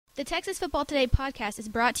The Texas Football Today podcast is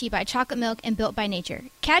brought to you by Chocolate Milk and Built by Nature.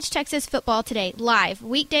 Catch Texas Football Today live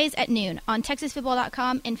weekdays at noon on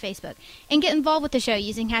TexasFootball.com and Facebook. And get involved with the show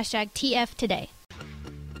using hashtag TFToday.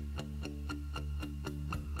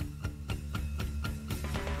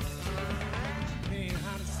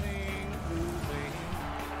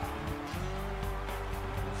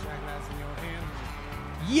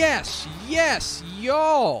 Yes,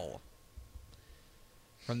 y'all.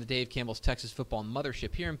 From the Dave Campbell's Texas Football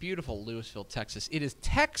Mothership here in beautiful Lewisville, Texas, it is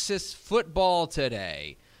Texas Football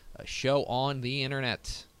Today, a show on the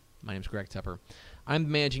internet. My name is Greg Tepper. I'm the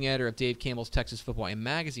managing editor of Dave Campbell's Texas Football and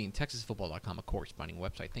magazine, TexasFootball.com, a corresponding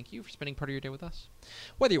website. Thank you for spending part of your day with us.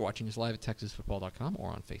 Whether you're watching us live at TexasFootball.com or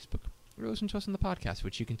on Facebook, or listen to us on the podcast,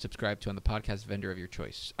 which you can subscribe to on the podcast vendor of your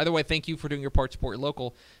choice. Either way, thank you for doing your part to support your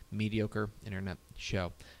local, mediocre internet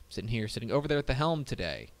show. I'm sitting over there at the helm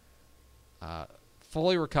today,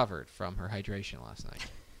 fully recovered from her hydration last night.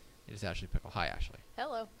 It is Ashley Pickle. Hi, Ashley.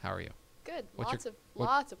 Hello. How are you? Good. What's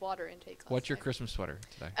Lots of water intake. What's your Christmas sweater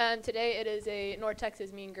today? Today it is a North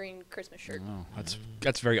Texas Mean Green Christmas shirt. Oh,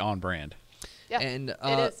 that's very on brand. Yeah, And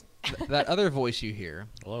it is. that other voice you hear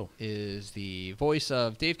Hello. is the voice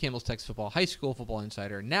of Dave Campbell's Texas Football High School Football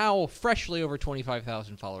Insider, now freshly over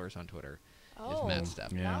 25,000 followers on Twitter. Oh, Matt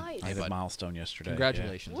Stepp. Yeah, nice. I hit a milestone yesterday.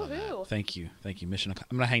 Congratulations on that. Woohoo. Thank you. I'm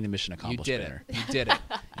gonna hang the mission You accomplished did it. banner. You did it.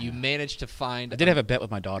 You managed to find. I did have a bet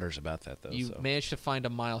with my daughters about that though. You so. managed to find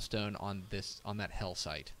a milestone on that hell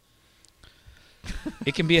site.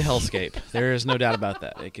 It can be a hellscape. There is no doubt about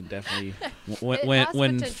that. It can definitely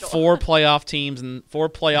when potential. four playoff teams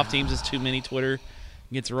is too many. Twitter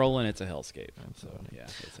gets rolling. It's a hellscape. So yeah.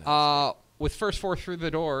 It's a hellscape. With first four through the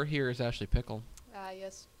door, here is Ashley Pickle.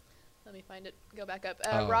 Yes. Let me find it. Go back up.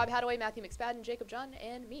 Oh. Rob Hadaway, Matthew McSpadden, Jacob John,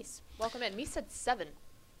 and Meese. Welcome in. Meese said 7,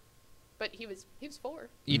 but he was 4.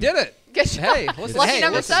 You did it. Good job. Hey, listen. Lucky hey,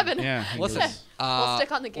 number listen. 7. Yeah. Listen. We'll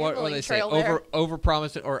stick on the what do gambling they say? trail there. Over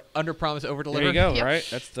promise or under promise, over deliver. There you go. Yep.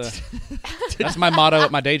 Right. That's my motto at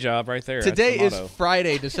my day job right there. Today That's is the motto.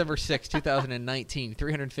 Friday, December 6, 2019.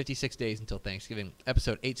 356 days until Thanksgiving.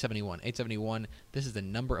 Episode 871. 871. This is the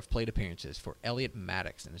number of plate appearances for Elliot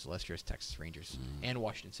Maddox and his illustrious Texas Rangers and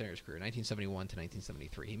Washington Senators career, 1971 to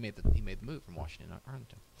 1973. He made the move from Washington to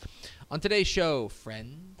Arlington. On today's show,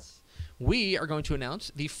 friends, we are going to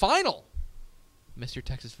announce the final Mr.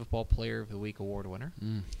 Texas Football Player of the Week award winner,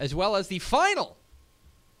 as well as the final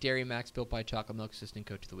Dairy Max Built by Chocolate Milk Assistant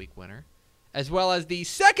Coach of the Week winner, as well as the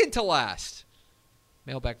second to last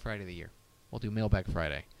Mailbag Friday of the year. We'll do Mailbag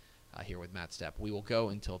Friday here with Matt Stepp. We will go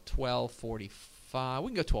until 12:45. We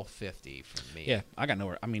can go 12:50 for me. Yeah, I got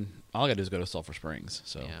nowhere. I mean, all I got to do is go to Sulphur Springs.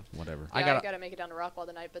 So Yeah. whatever. I gotta- got to make it down to Rockwall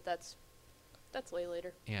tonight, but that's way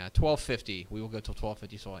later. Yeah, 12:50. We will go till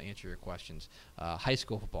 12:50, so I'll answer your questions. High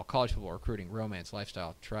school football, college football, recruiting, romance,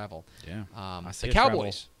 lifestyle, travel. Yeah. The say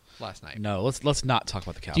Cowboys last night. No, let's not talk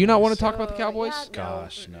about the Cowboys. Do you not want to talk about the Cowboys? Yeah,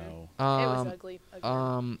 Gosh, no. no. It was ugly.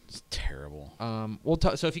 It's terrible.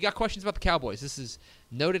 So if you got questions about the Cowboys, this is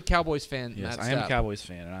noted Cowboys fan. Yes, Matt I am a Stepp. Cowboys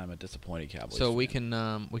fan, and I'm a disappointed Cowboys So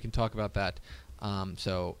fan. we can talk about that.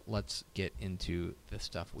 So let's get into the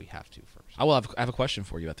stuff we have to first. I have a question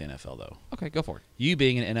for you about the NFL, though. Okay, go for it. You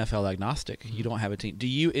being an NFL agnostic, you don't have a team. Do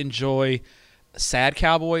you enjoy sad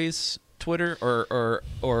Cowboys Twitter or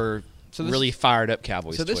So this really is- fired up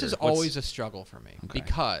Cowboys So this Twitter? is always a struggle for me Okay.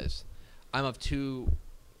 because I'm of two,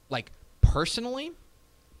 like personally,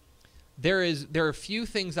 there are a few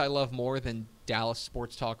things I love more than Dallas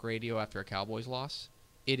sports talk radio after a Cowboys loss.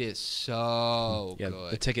 It is so yeah,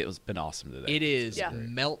 good. the ticket has been awesome today. It is Yeah.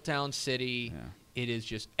 meltdown city. Yeah. It is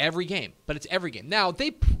just every game, but it's every game. Now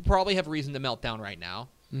they probably have reason to melt down right now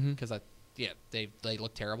Mhm. because they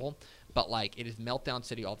look terrible. But like it is meltdown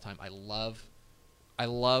city all the time. I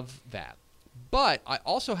love that. But I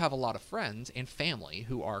also have a lot of friends and family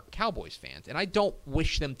who are Cowboys fans, and I don't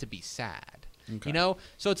wish them to be sad. Okay. You know,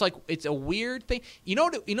 so it's like it's a weird thing. You know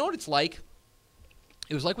what it's like?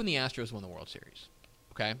 It was like when the Astros won the World Series.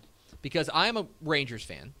 Okay, because I am a Rangers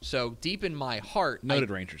fan, so deep in my heart,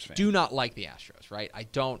 Noted I Rangers fan. do not like the Astros, right? I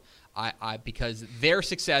don't. I because their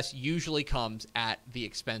success usually comes at the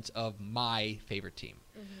expense of my favorite team.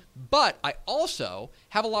 But I also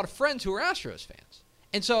have a lot of friends who are Astros fans.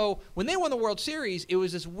 And so when they won the World Series, it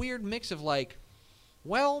was this weird mix of like,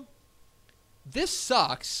 well, this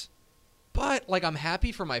sucks, but like I'm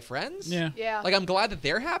happy for my friends. Yeah. Yeah. Like I'm glad that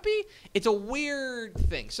they're happy. It's a weird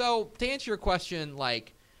thing. So to answer your question,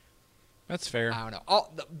 like, That's fair. I don't know.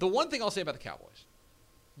 The one thing I'll say about the Cowboys,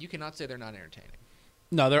 you cannot say they're not entertaining.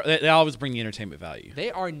 No, they always bring the entertainment value.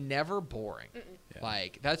 They are never boring. Yeah.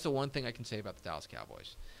 Like, that's the one thing I can say about the Dallas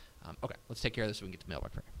Cowboys. Okay, let's take care of this so we can get to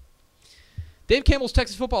mailbag Friday. Dave Campbell's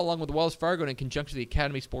Texas Football, along with Wells Fargo, and in conjunction with the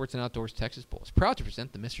Academy Sports and Outdoors Texas Bowl, is proud to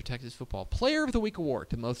present the Mr. Texas Football Player of the Week Award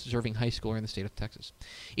to the most deserving high schooler in the state of Texas.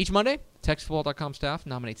 Each Monday, TexasFootball.com staff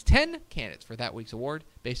nominates 10 candidates for that week's award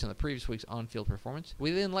based on the previous week's on-field performance.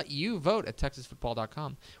 We then let you vote at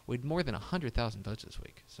TexasFootball.com. We had more than 100,000 votes this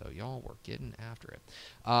week, so y'all were getting after it.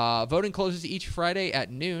 Voting closes each Friday at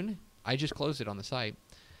noon. I just closed it on the site,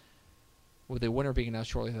 with the winner being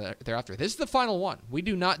announced shortly thereafter. This is the final one. We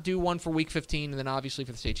do not do one for Week 15, and then obviously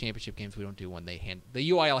for the state championship games, we don't do one. The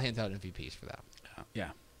UIL hands out MVPs for that. Yeah.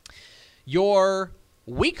 Your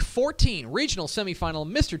Week 14 regional semifinal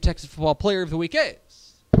Mr. Texas Football Player of the Week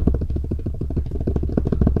is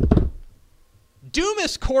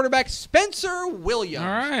Dumas quarterback Spencer Williams.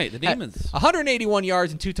 All right, the Demons. 181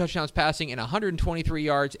 yards and 2 touchdowns passing, and 123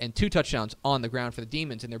 yards and 2 touchdowns on the ground for the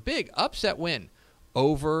Demons in their big upset win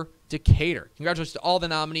over Decatur. Congratulations to all the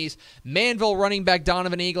nominees. Manville running back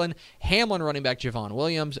Donovan Eaglin, Hamlin running back Javon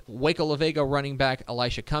Williams, Waco Lavego running back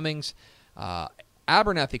Elisha Cummings,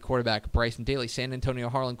 Abernathy quarterback Bryson Daly, San Antonio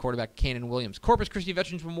Harlan quarterback Cannon Williams, Corpus Christi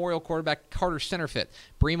Veterans Memorial quarterback Carter Centerfit,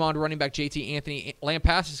 Bremond running back JT Anthony,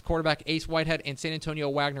 Lampasas quarterback Ace Whitehead, and San Antonio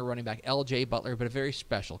Wagner running back LJ Butler. But a very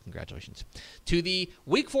special congratulations to the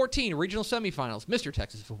Week 14 regional semifinals Mr.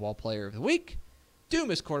 Texas Football Player of the Week,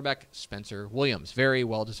 Dumas quarterback Spencer Williams. Very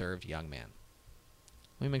well-deserved young man.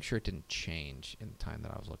 Let me make sure it didn't change in the time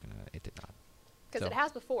that I was looking at it. It did not. Because it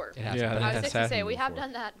has before. It has Yeah, before. I was That's just going to say, happened we have before.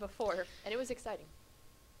 done that before, and it was exciting.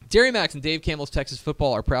 Derry Max and Dave Campbell's Texas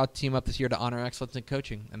Football are proud to team up this year to honor excellence in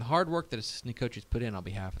coaching and the hard work that assistant coaches put in on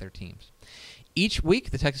behalf of their teams. Each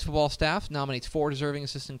week, the Texas football staff nominates 4 deserving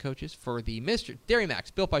assistant coaches for the Mr. Derry Max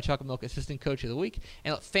Built by Chocolate Milk Assistant Coach of the Week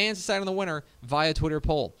and let fans decide on the winner via Twitter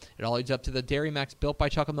poll. It all leads up to the Derry Max Built by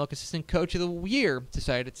Chocolate Milk Assistant Coach of the Year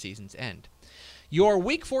decided at season's end. Your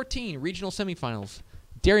Week 14 regional semifinals,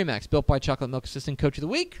 Derry Max Built by Chocolate Milk Assistant Coach of the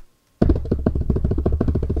Week,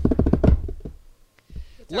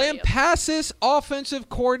 It's already up. Lampasas offensive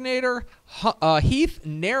coordinator Heath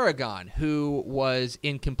Narragon, who was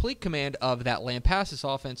in complete command of that Lampasas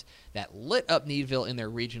offense that lit up Needville in their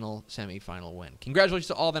regional semifinal win. Congratulations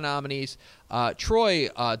to all the nominees. Troy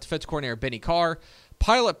defense coordinator Benny Carr,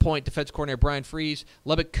 Pilot Point defense coordinator Brian Fries,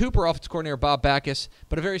 Lubbock Cooper offensive coordinator Bob Backus,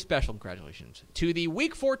 but a very special congratulations to the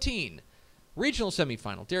Week 14 regional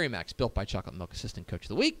semifinal Derry Max Built by Chocolate Milk Assistant Coach of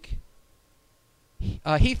the Week,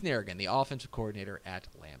 Heath Narragon, the offensive coordinator at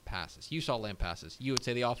Lampasas. You saw Lampasas. You would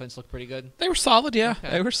say the offense looked pretty good? They were solid, yeah.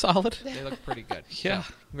 Okay. They were solid. They looked pretty good. Yeah.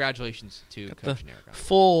 So, congratulations to Got Coach the Narragon.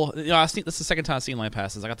 full, this is the second time I've seen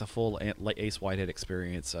Lampasas. I got the full Ace Whitehead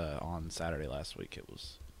experience on Saturday last week. It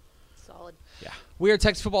was, Solid. yeah. We are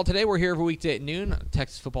Texas Football Today. We're here every weekday at noon.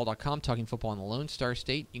 TexasFootball.com, talking football in the Lone Star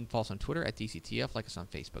State. You can follow us on Twitter at DCTF. Like us on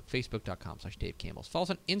Facebook, Facebook.com/Dave Campbells. Follow us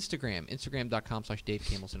on Instagram, Instagram.com/Dave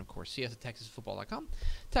Campbells. And, of course, see us at TexasFootball.com.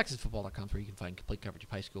 TexasFootball.com is where you can find complete coverage of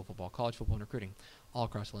high school football, college football, and recruiting all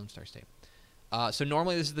across the Lone Star State. So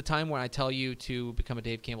normally this is the time when I tell you to become a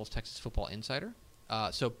Dave Campbell's Texas Football Insider.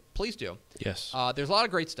 So please do. Yes. There's a lot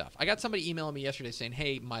of great stuff. I got somebody emailing me yesterday saying,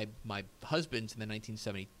 hey, my husband's in the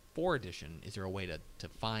 1974 edition. Is there a way to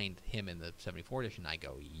find him in the 74 edition? I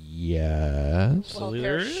go, yes. Well, there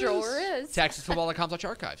there is. sure is.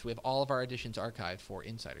 TexasFootball.com/archives. We have all of our editions archived for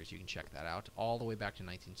insiders. You can check that out all the way back to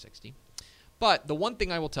 1960. But the one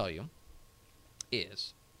thing I will tell you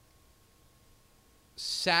is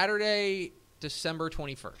Saturday, December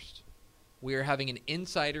 21st, we are having an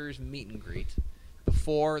insiders meet and greet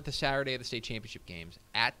before the Saturday of the state championship games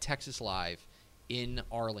at Texas Live in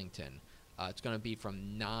Arlington. It's going to be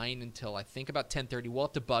from 9 until I think about 10:30. We'll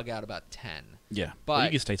have to bug out about 10. Yeah. But- you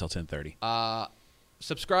can stay till 10:30.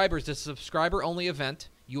 Subscribers, this is a subscriber-only event.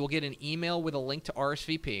 You will get an email with a link to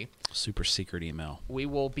RSVP. Super secret email. We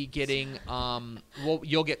will be getting we're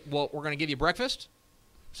going to give you breakfast.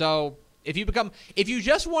 So if you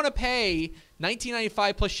just want to pay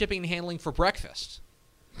 $19.95 plus shipping and handling for breakfast,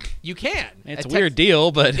 you can. It's a At weird deal,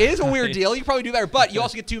 but It is a weird deal. You can probably do better, but you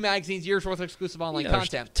also get 2 magazines, years worth of exclusive online Yeah, there's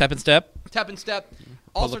content. Tep and Step. Tap and Step,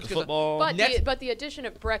 all Public sorts of good stuff. football. But the addition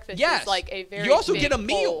of breakfast Yes. is like a very You also big get a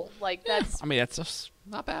meal. pull. Like that's I mean, that's just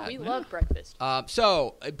Not bad. we love breakfast.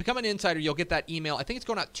 So become an insider. You'll get that email. I think it's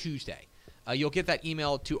going out Tuesday. You'll get that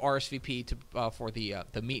email to RSVP for the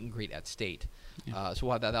meet and greet at State. So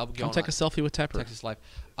we'll have that. That'll be come going take on a selfie with Tepper. Texas Live.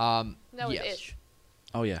 No, with yes. Ish.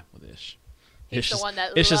 Oh yeah, with Ish. He's Ish the is, one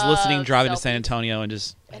that Ish is listening, loves driving to selfies. San Antonio, and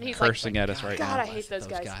just And he's like, cursing at us right God, now. I hate those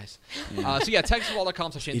guys. So yeah,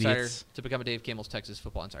 TexasFootball.com/insider Idiots. to become a Dave Campbell's Texas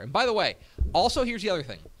Football Insider. And by the way, also here's the other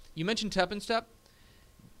thing. You mentioned Tep and Step.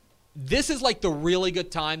 This is like the really good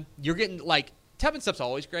time. You're getting like Tep and Step's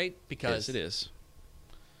always great because Yes, it is.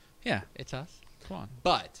 Yeah. it's us. Come on.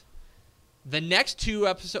 But the next 2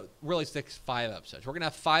 episodes, really 5 episodes. We're going to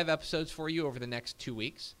have 5 episodes for you over the next 2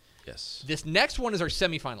 weeks. Yes. This next one is our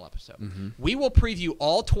semifinal episode. Mm-hmm. We will preview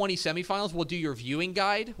all 20 semifinals. We'll do your viewing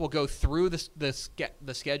guide. We'll go through the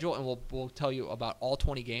schedule, and we'll tell you about all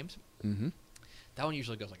 20 games. Mm-hmm. That one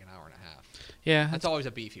usually goes like an hour and a half. Yeah. That's always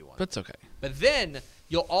a beefy one. That's okay. But then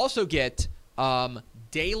you'll also get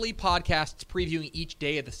daily podcasts previewing each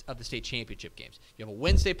day of the state championship games. You have a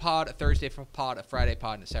Wednesday pod, a Thursday pod, a Friday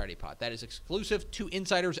pod, and a Saturday pod. That is exclusive to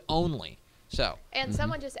insiders only. So. And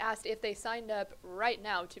someone just asked if they signed up right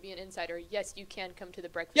now to be an insider. Yes, you can come to the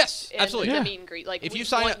breakfast. Yes, and absolutely. the Yeah. meet and greet. Like, If we you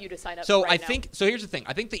sign want up, you to sign up. so right I now. think so. Here's the thing.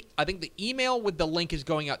 I think the email with the link is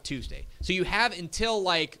going out Tuesday. So you have until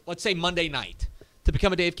let's say Monday night to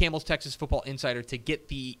become a Dave Campbell's Texas Football Insider to get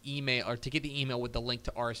the email with the link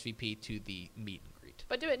to RSVP to the meet and greet.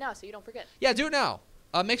 But do it now so you don't forget. Yeah, do it now.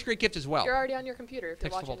 Makes a great gift as well. You're already on your computer if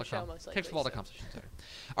you're watching the show, TexasFootball.com. most likely. TexasFootball.com.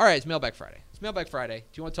 All right, it's Mailbag Friday.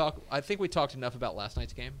 Do you want to talk? I think we talked enough about last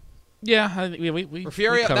night's game. Yeah. I think we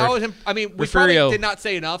Refugio, covered. that was. We probably Refugio. did not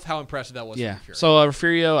say enough how impressive that was. Yeah. For Refugio. So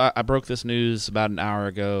Refugio, I broke this news about an hour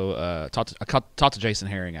ago. Talked to Jason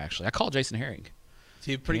Herring actually. I called Jason Herring. Is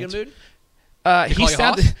he in a pretty good mood? He call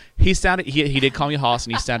you sounded. He did call me Hoss,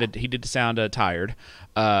 and he did sound tired.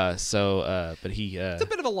 But he. It's a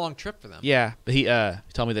bit of a long trip for them. Yeah, but he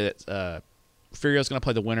told me that Furio's going to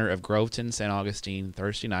play the winner of Groveton St. Augustine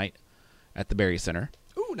Thursday night at the Berry Center.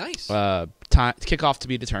 Ooh, nice. Kickoff to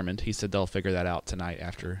be determined. He said they'll figure that out tonight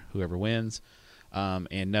after whoever wins.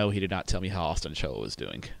 And no, he did not tell me how Austin Cho was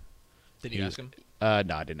doing. Did you ask him? No,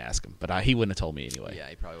 I didn't ask him, but he wouldn't have told me anyway. Yeah,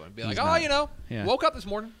 he probably wouldn't be He's like, not. yeah. Yeah. Woke up this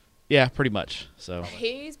morning. Yeah, pretty much. So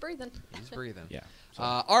He's breathing. He's breathing. yeah. So.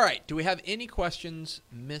 All right. Do we have any questions,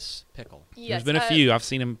 Miss Pickle? Yes. There's been a few. I've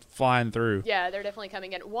seen him flying through. Yeah, they're definitely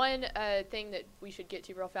coming in. One thing that we should get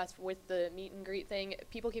to real fast with the meet and greet thing,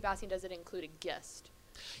 people keep asking, does it include a guest?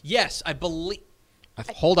 Yes, I believe. I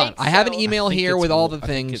Hold on. think I have an so. email I think here it's with all one- the I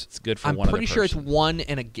think things. it's good for I'm one other pretty sure it's person. one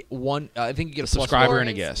and one. I think you get a plus subscriber one. and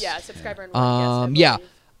a Or guest. Yeah, subscriber and one guest. Yeah. I believe.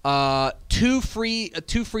 2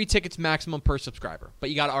 free tickets maximum per subscriber, but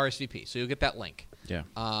you got to RSVP, so you'll get that link. Yeah.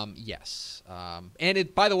 Yes. And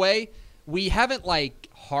it, by the way, we haven't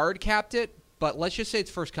hard capped it, but let's just say it's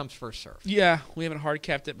first comes first serve. Yeah, we haven't hard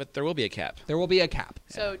capped it, but there will be a cap. There will be a cap.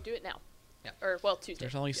 So do it now. Yeah. Or, well, Tuesday.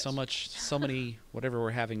 There's only Yes. so many whatever we're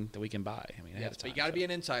having that we can buy. I mean, ahead Yes, of but you time, got to so. be an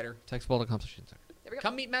insider. TexasFootball.com. There we go.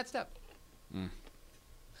 Come meet Matt Stepp.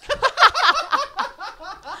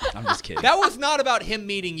 I'm just kidding. That was not about him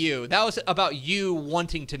meeting you. That was about you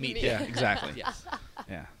wanting to meet yeah, him. exactly. Yes.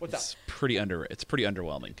 Yeah. What's it's pretty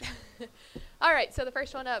underwhelming. All right, so the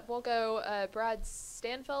first one up, we'll go Brad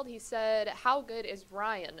Stanfeld. He said, how good is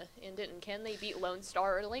Ryan in Denton? Can they beat Lone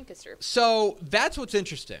Star or Lancaster? So that's what's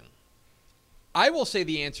interesting. I will say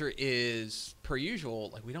the answer is, per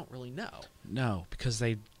usual, we don't really know. No, because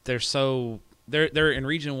they're in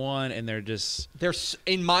Region 1 and they're just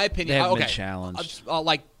In my they opinion, haven't okay. been challenged.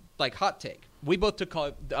 Like hot take. We both took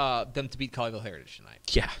them to beat Colleyville Heritage tonight.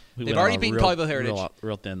 Yeah, we They've went on already a beaten real- Colleyville Heritage.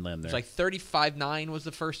 Real thin limb there. It's 35-9 was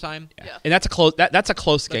the first time. Yeah. And that's a close. That's a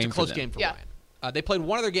close That's game. a close for them. game for Yeah. Ryan. They played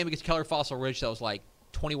one other game against Keller Fossil Ridge that was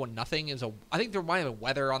 21-0. I think there might have been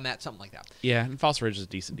weather on that, something like that. Yeah, and False Ridge is a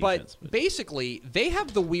decent defense. But basically, they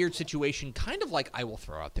have the weird situation, kind of like I will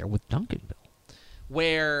throw out there with Duncanville,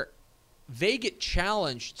 where they get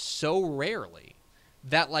challenged so rarely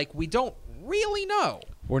that we don't really know.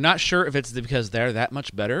 we're not sure if it's because they're that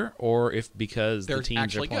much better or if because They're the teams are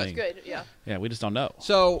actually good. playing. Good, yeah. Yeah, we just don't know.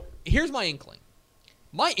 So here's my inkling.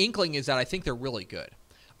 My inkling is that I think they're really good.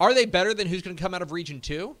 Are they better than who's going to come out of Region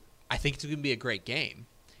 2? I think it's going to be a great game.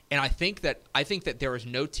 And I think that there is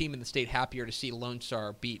no team in the state happier to see Lone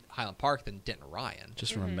Star beat Highland Park than Denton Ryan.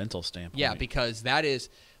 Just from a mental standpoint. Yeah, because that is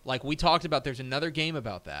we talked about. There's another game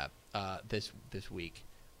about that this week.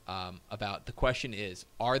 About the question is,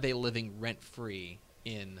 are they living rent free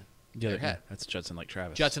in their head? That's Judson Lake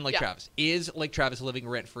Travis. Judson Lake Yeah. Travis. Is Lake Travis living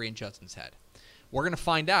rent free in Judson's head? We're gonna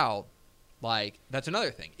find out. That's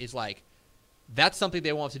another thing. Is that's something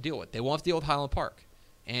they won't have to deal with. They won't have to deal with Highland Park.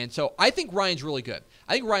 And so I think Ryan's really good.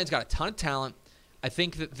 I think Ryan's got a ton of talent. I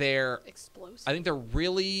think that they're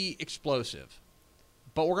really explosive.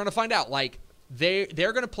 But we're going to find out. They're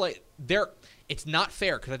going to play. It's not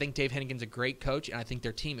fair because I think Dave Hennigan's a great coach, and I think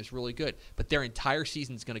their team is really good. But their entire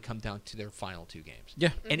season is going to come down to their final 2 games.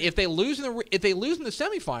 Yeah. And if they lose in the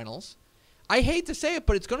semifinals, I hate to say it,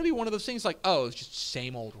 but it's going to be one of those things it's just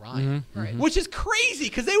same old Ryan, Right. which is crazy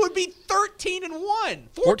because they would be 13-1,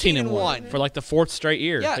 14-1 for the 4th straight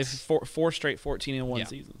year. Yes. They've four straight 14-1 Yeah.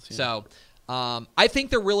 seasons. Yeah. So I think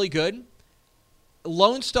they're really good.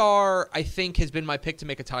 Lone Star, I think, has been my pick to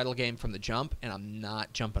make a title game from the jump, and I'm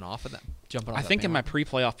not jumping off of that. I think in my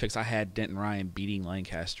pre-playoff picks, I had Denton Ryan beating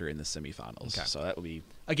Lancaster in the semifinals. Okay. So that would be...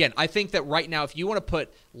 Again, I think that right now, if you want to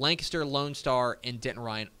put Lancaster, Lone Star, and Denton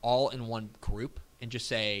Ryan all in one group and just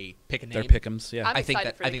say pick a name. They're pick'ems, yeah. I'm I think excited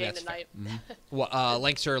that- for I the think game that's tonight. What,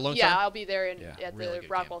 Lancaster, Lone Yeah, Star? I'll be there Yeah, at really the good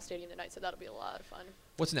Rockwell game. Stadium tonight, so that'll be a lot of fun.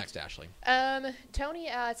 What's next, Ashley? Tony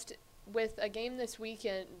asked, with a game this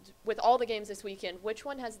weekend, with all the games this weekend, which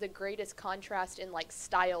one has the greatest contrast in like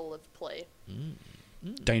style of play?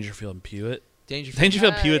 Dangerfield and Pewitt.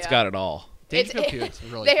 Dangerfield. Pewitt's yeah. got it all. Dangerfield Pewitt's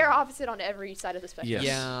really They fun. are opposite on every side of the spectrum. Yes.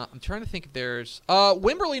 Yeah, I'm trying to think if there's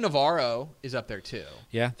Wimberley Navarro is up there too.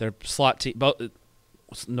 Yeah, they're slot T. Both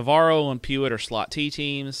Navarro and Pewitt are slot T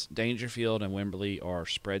teams. Dangerfield and Wimberley are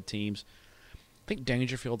spread teams. I think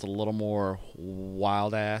Dangerfield's a little more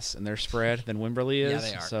wild ass in their spread than Wimberley is. Yeah,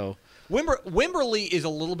 they are. So Wimberley is a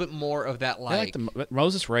little bit more of that they like,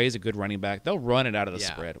 Moses Ray's a good running back. They'll run it out of the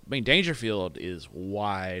Yeah. spread. I mean, Dangerfield is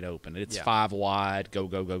wide open. It's Yeah. 5 wide. Go,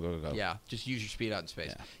 go, go, go, go. yeah, just use your speed out in space.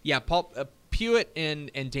 Yeah. Yeah, Paul Pewitt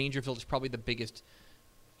and Dangerfield is probably the biggest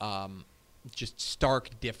just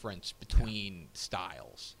stark difference between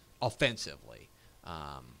styles offensively.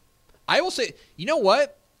 I will say, you know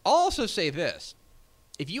what? I'll also say this.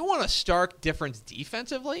 If you want a stark difference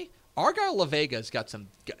defensively, Argyle La Vega's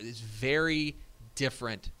is very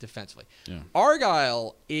different defensively. Yeah.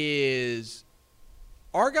 Argyle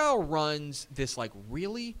runs this like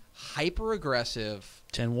really hyper aggressive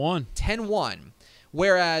 10-1. 10-1,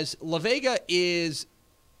 whereas La Vega is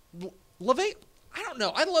La Vega. I don't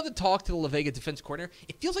know. I'd love to talk to the La Vega defense coordinator.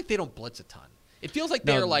 It feels like they don't blitz a ton. It feels like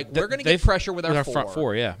they're like, we're going to get pressure with our front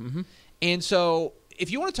four. Yeah. Mm-hmm. And so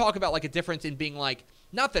if you want to talk about like a difference in being like,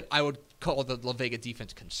 not that I would call the La Vega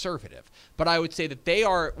defense conservative, but I would say that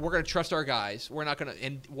we're going to trust our guys. We're not going to,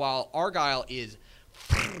 and while Argyle is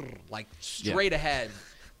like straight ahead,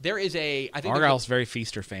 there is I think Argyle's very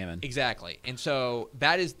feast or famine. Exactly. And so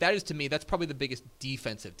that is to me, that's probably the biggest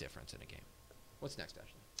defensive difference in a game. What's next,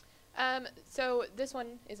 Ashley? So this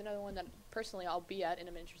one is another one that personally I'll be at and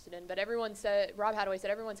I'm interested in. But Rob Hadaway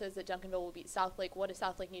said, everyone says that Duncanville will beat Southlake. What does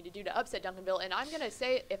Southlake need to do to upset Duncanville? And I'm going to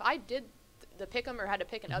say, if I did the pick 'em or had to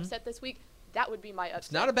pick an upset this week, that would be my upset.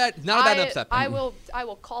 It's not a bad upset. I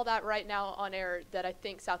will call that right now on air that I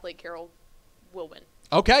think Southlake Carroll will win.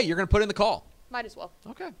 Okay, you're going to put in the call. Might as well.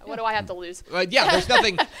 Okay. What do I have to lose? Yeah, there's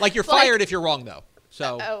nothing like you're fired if you're wrong though.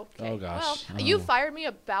 So Okay. Oh, gosh. Well, you fired me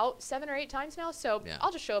about 7 or 8 times now, so Yeah.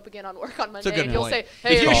 I'll just show up again on work on It's a Monday, good and you'll point. say, If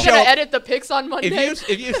 "Hey, you are you show gonna up- edit the picks on Monday?"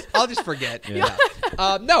 if you I'll just forget. Yeah.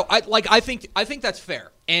 No, I think that's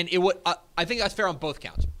fair, and it would. I think that's fair on both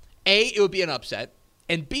counts. A, it would be an upset,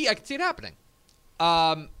 and B, I could see it happening.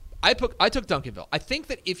 I took Duncanville. I think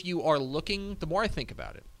that if you are looking, the more I think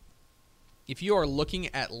about it, if you are looking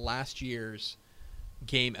at last year's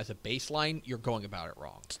game as a baseline, you're going about it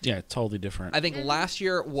wrong. Yeah, totally different. I think last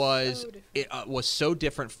year was different. so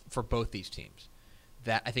different for both these teams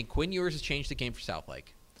that I think Quinn Ewers has changed the game for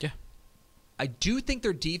Southlake. Yeah. I do think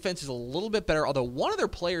their defense is a little bit better, although one of their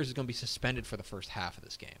players is going to be suspended for the first half of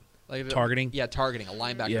this game. Like Targeting? Yeah, targeting. A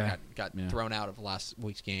linebacker Yeah. got Yeah. thrown out of last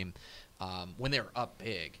week's game when they were up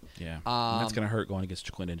big. Yeah. And that's going to hurt going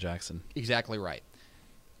against Jaquindon Jackson. Exactly right.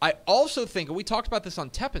 I also think, and we talked about this on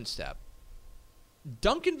Tep and Step,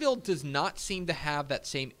 Duncanville does not seem to have that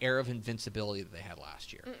same air of invincibility that they had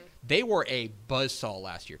last year. They were a buzzsaw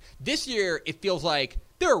last year. This year, it feels like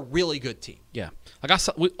they're a really good team. Yeah. Like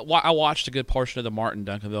I watched a good portion of the Martin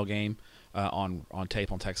Duncanville game on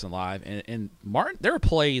tape on Texan Live, and Martin, there are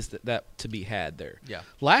plays that to be had there. Yeah.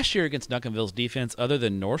 Last year against Duncanville's defense, other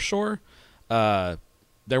than North Shore,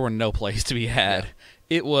 there were no plays to be had. Yeah.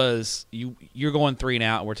 It was you're going 3 and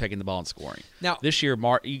out, and we're taking the ball and scoring. Now This year,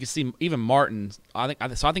 you can see even Martin. I think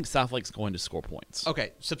Southlake's going to score points.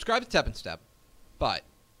 okay, subscribe to Tep and Step, but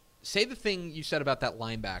say the thing you said about that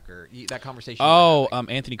linebacker, that conversation. Oh, you were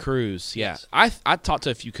having. Anthony Cruz. Yeah. Yes. I talked to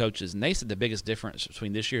a few coaches, and they said the biggest difference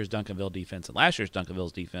between this year's Duncanville defense and last year's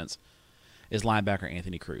Duncanville's defense is linebacker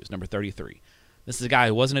Anthony Cruz, number 33. This is a guy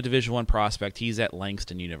who wasn't a Division I prospect. He's at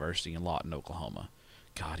Langston University in Lawton, Oklahoma.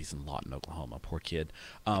 God, he's in Lawton, Oklahoma. Poor kid.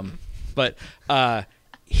 But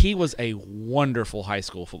he was a wonderful high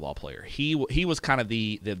school football player. He was kind of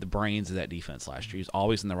the brains of that defense last year. He was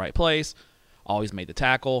always in the right place, always made the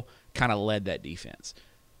tackle, kind of led that defense.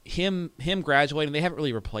 Him graduating, they haven't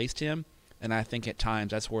really replaced him, and I think at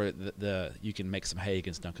times that's where you can make some hay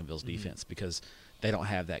against Duncanville's defense because they don't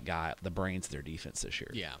have that guy, the brains of their defense this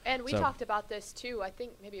year. Yeah. And we So- talked about this too. I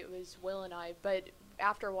think maybe it was Will and I, but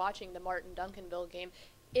after watching the Martin Duncanville game,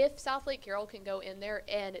 if Southlake Carroll can go in there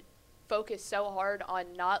and focus so hard on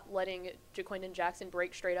not letting Jaquindon Jackson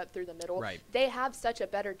break straight up through the middle, Right. they have such a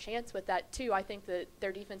better chance with that too. I think that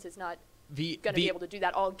their defense is not going to be able to do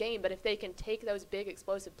that all game, but if they can take those big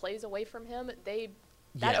explosive plays away from him, that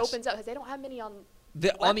Yes. opens up because they don't have many on on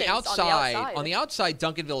weapons the outside,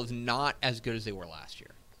 Duncanville is not as good as they were last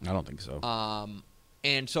year. I don't think so.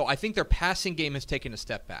 And so I think their passing game has taken a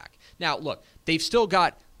step back. Now, look, they've still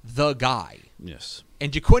got the guy. Yes.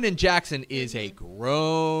 And Jaquindon Jackson is a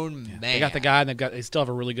grown man. They got the guy, and they still have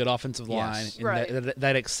a really good offensive line, Yes. and Right.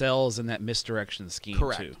 that excels in that misdirection scheme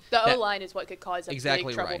Correct. too. the That- O-line is what could cause Exactly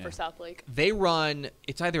big trouble right. for Southlake. They run,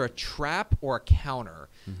 it's either a trap or a counter,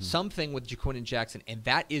 something with Jaquindon Jackson, and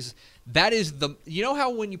that is the, you know how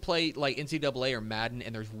when you play like NCAA or Madden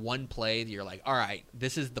and there's one play that you're like, all right,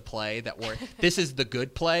 this is the play this is the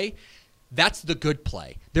good play. That's the good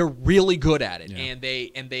play. They're really good at it, Yeah. and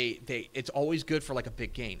they it's always good for like a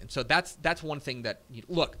big gain. And so that's one thing that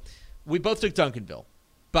look, we both took Duncanville,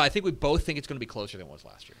 but I think we both think it's going to be closer than it was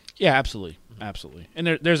last year. Yeah, absolutely, absolutely. And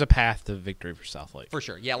there's a path to victory for Southlake. For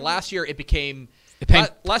sure. Yeah, last year it became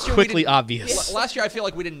last year we quickly didn't- obvious. Last year I feel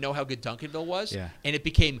like we didn't know how good Duncanville was, Yeah. and it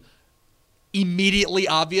became immediately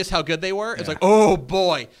obvious how good they were. It's Yeah. like, oh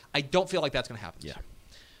boy, I don't feel like that's going to happen. Yeah.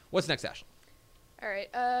 What's next, Ashley? All right.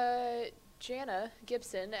 Jana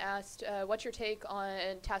Gibson asked, what's your take on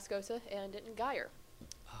Tascosa and Denton Geyer?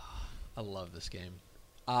 I love this game.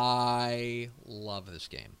 I love this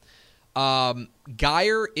game.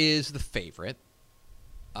 Geyer is the favorite.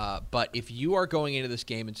 But if you are going into this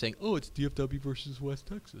game and saying, "Oh, it's DFW versus West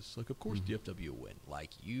Texas," like of course DFW will win. Like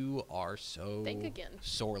you are so Think again.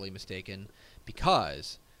 sorely mistaken,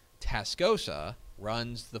 because Tascosa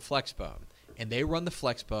runs the flex bone, and they run the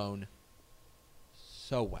flex bone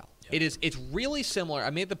so well. Yep. It's really similar. I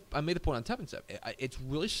made the point on Tubbins. It's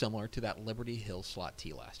really similar to that Liberty Hill slot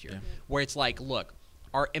T last year, Yeah. where it's like, look.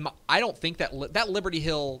 I don't think that Liberty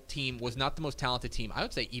Hill team was not the most talented team. I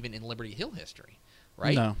would say even in Liberty Hill history,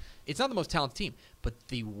 right? No. It's not the most talented team, but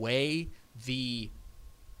the way the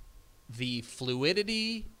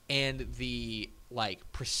fluidity and the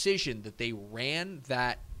precision that they ran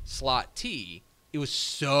that slot T, it was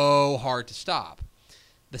so hard to stop.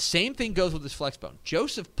 The same thing goes with this flex bone.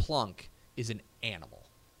 Joseph Plunk is an animal.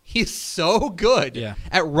 He's so good Yeah.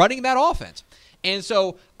 at running that offense. And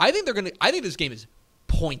so I think this game is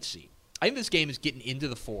pointsy. I think this game is getting into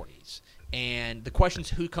the 40s. And the question is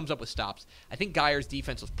who comes up with stops. I think Geyer's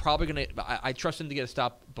defense is probably going to – I trust him to get a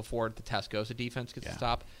stop before the Tascosa defense gets a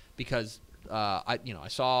stop, because I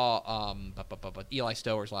saw Eli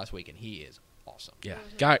Stowers last week, and he is awesome. Yeah.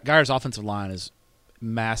 Geyer's offensive line is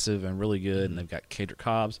massive and really good, and they've got Kadrick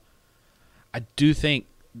Cobbs. I do think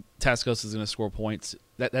Tascosa is going to score points.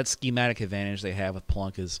 That schematic advantage they have with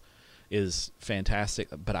Plunk is fantastic,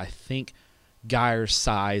 but I think Geyer's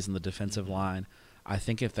size in the defensive line, I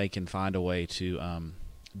think if they can find a way to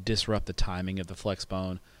disrupt the timing of the flex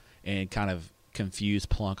bone and kind of confuse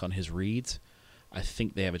Plunk on his reads, I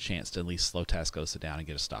think they have a chance to at least slow Tascosa down and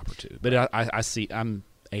get a stop or two. But I see I'm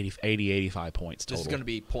 80, 85 points total. This is going to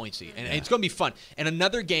be pointsy, and it's going to be fun. And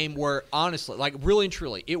another game where, honestly, really and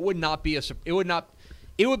truly, it would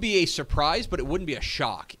be a surprise, but it wouldn't be a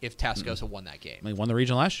shock if Tascosa won that game. They won the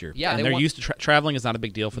region last year. Yeah, and they they're won- used to traveling is not a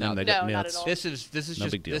big deal for them. No, not it's- at all. This is No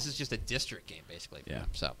just big deal. this is just a district game basically. Yeah.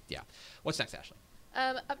 So yeah, what's next, Ashley?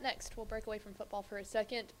 Up next, we'll break away from football for a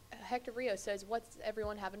second. Hector Rio says, what's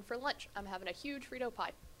everyone having for lunch? I'm having a huge Frito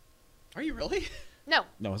pie. Are you really? No,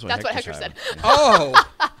 No, that's what Hector's Hector said. having.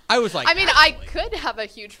 Oh, I was like, I mean, I Ashley. could have a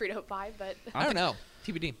huge Frito pie, but I don't know.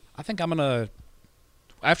 TBD. I think I'm gonna.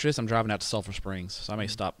 After this, I'm driving out to Sulphur Springs, so I may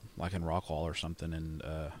stop in Rockwall or something and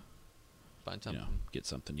Find something. get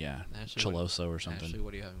something. Yeah, Ashley, Choloso or something. Ashley,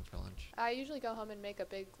 what are you having for lunch? I usually go home and make a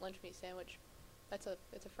big lunch meat sandwich. It's a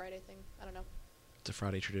Friday thing. I don't know. It's a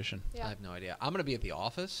Friday tradition. Yeah. I have no idea. I'm gonna be at the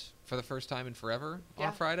office for the first time in forever Yeah.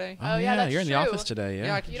 on Friday. Oh, yeah, that's you're in the true. office today. Yeah.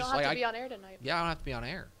 Yeah, I can You just don't have like to be on air tonight. yeah, I don't have to be on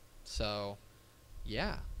air. So,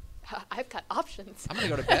 yeah, I've got options. I'm gonna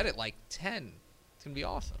go to bed at like 10. It's gonna be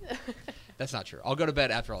awesome. That's not true. I'll go to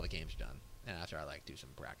bed after all the games are done and after I do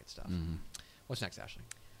some bracket stuff. Mhm. What's next, Ashley?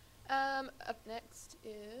 Up next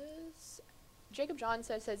is Jacob John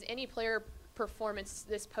says any player performance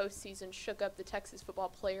this postseason shook up the Texas Football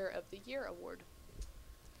Player of the Year award.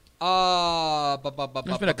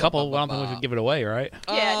 There's been a couple. I don't think we could give it away, right?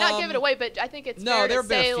 Yeah, not give it away, but I think it's No, fair there to have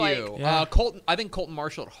been say a few. like Yeah. Colton, I think Colton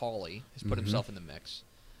Marshall at Hawley has put Mhm. himself in the mix.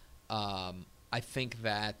 I think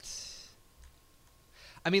that.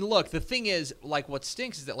 I mean, look, the thing is, what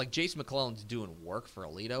stinks is that Jason McClellan's doing work for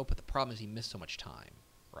Alito, but the problem is he missed so much time,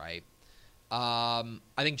 right? I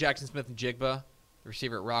think Jackson Smith and Jigba, the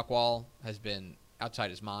receiver at Rockwall, has been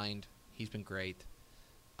outside his mind. He's been great.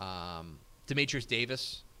 Demetrius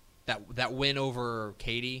Davis, that win over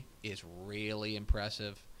Katy is really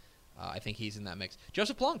impressive. I think he's in that mix.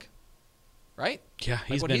 Joseph Plunk, right? Yeah,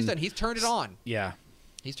 He's done. He's turned it on. Yeah.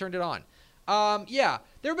 He's turned it on. Yeah,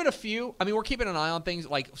 there have been a few. I mean, we're keeping an eye on things.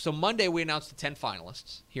 So Monday we announced the 10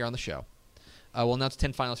 finalists here on the show. We'll announce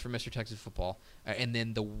 10 finalists for Mr. Texas Football. And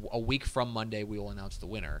then a week from Monday we will announce the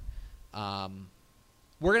winner.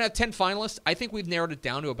 We're going to have 10 finalists. I think we've narrowed it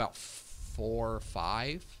down to about 4 or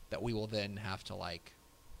 5 that we will then have to,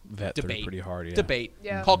 Vet through debate. pretty hard, yeah. Debate.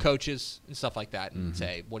 Yeah. Call coaches and stuff like that and Mhm.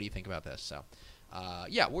 say, what do you think about this? So,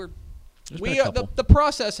 yeah, There's been a couple. the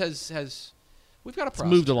process has we've got a It's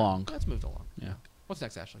process. moved along. That's moved along. Yeah. What's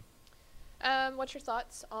next, Ashley? What's your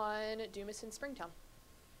thoughts on Dumas and Springtown?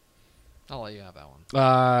 I'll let you have that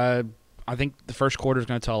one. I think the first quarter is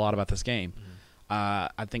going to tell a lot about this game.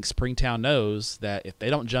 I think Springtown knows that if they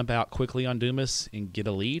don't jump out quickly on Dumas and get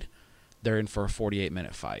a lead, they're in for a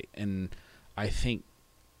 48-minute fight. And I think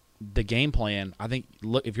the game plan,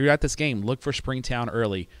 look, if you're at this game, look for Springtown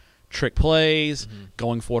early. Trick plays,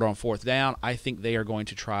 going forward on fourth down. I think they are going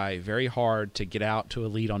to try very hard to get out to a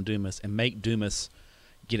lead on Dumas and make Dumas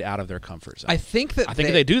get out of their comfort zone. I think if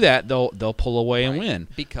they do that, they'll pull away and win.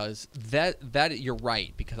 Because that you're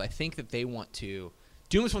right. Because I think that they want to.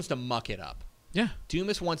 Dumas wants to muck it up. Yeah,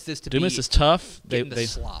 Dumas wants this to Dumas be is tough. getting the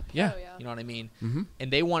slop. Yeah. Oh, yeah. You know what I mean? Mm-hmm. And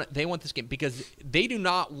they want this game because they do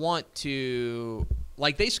not want to.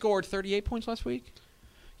 They scored 38 points last week,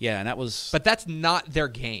 Yeah, and that was but that's not their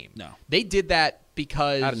game. No. They did that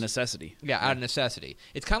because out of necessity. Yeah, out of necessity.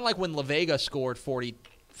 It's kind of like when La Vega scored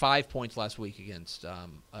 45 points last week against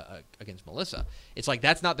Melissa. It's like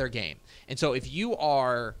that's not their game. And so if you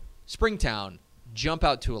are Springtown, jump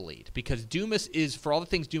out to a lead because Dumas is, for all the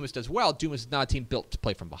things Dumas does well, Dumas is not a team built to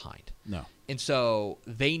play from behind. No. And so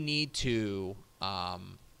they need to,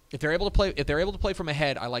 if they're able to play from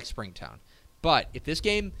ahead, I like Springtown. But if this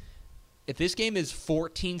game is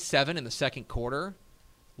 14-7 in the second quarter,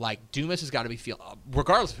 Dumas has got to be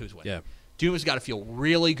regardless of who's winning. Yeah. Dumas has got to feel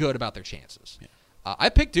really good about their chances. Yeah. I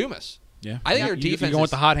picked Dumas. Yeah. I think their defense. You're going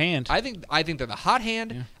with the hot hand. I think they're the hot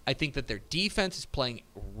hand. Yeah. I think that their defense is playing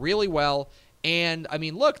really well. And I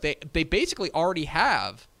mean, look, they basically already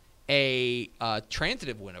have a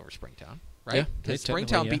transitive win over Springtown, right? Yeah, Because technically,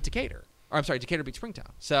 Springtown beat Decatur. Or I'm sorry, Decatur beat Springtown.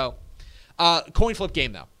 So, coin flip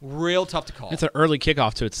game though, real tough to call. It's an early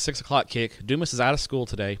kickoff too. It's a 6:00 kick. Dumas is out of school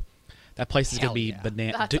today. That place is going to be yeah.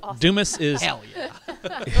 banana. That's awesome. Dumas is. Hell yeah!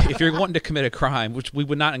 If you're wanting to commit a crime, which we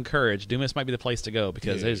would not encourage, Dumas might be the place to go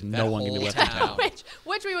because Dude, there's no that one going to be whole left in town. town.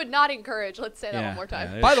 which we would not encourage. Let's say that one more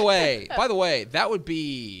time. Yeah. By the way, that would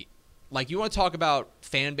be you want to talk about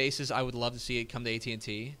fan bases? I would love to see it come to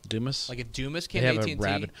AT&T. Dumas. If Dumas They came have to a AT&T,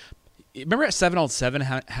 rabid. Remember at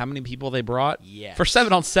 7-on-7 how many people they brought? Yes. For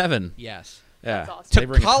 7-on-7. yes, Yeah. That's awesome. They to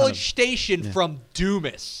bring a ton College of- Station Yeah. from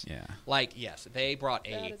Dumas. Yeah. Yes, they brought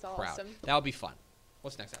a That is crowd. awesome. That would be fun.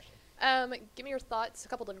 What's next, Ashley? Give me your thoughts. A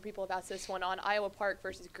couple different people have asked this one on Iowa Park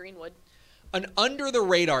versus Greenwood. An under the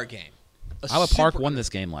radar game. Iowa Park won this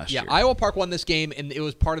game last year. Iowa Park won this game, and it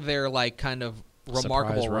was part of their kind of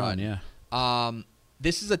remarkable Surprise run. Yeah.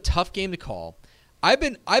 This is a tough game to call. I've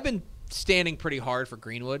been standing pretty hard for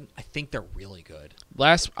Greenwood. I think they're really good.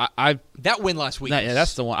 That win last week.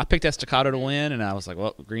 That's the one. I picked Estacado to win, and I was like,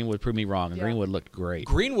 well, Greenwood proved me wrong, and Yeah. Greenwood looked great.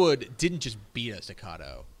 Greenwood didn't just beat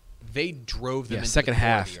Estacado. They drove them Yeah, into second the core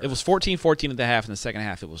of half. the It earth. was 14-14 at the half. In the second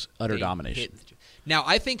half, it was utter They domination. hit- Now,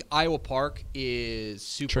 I think Iowa Park is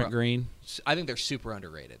super. Trent Green. I think they're super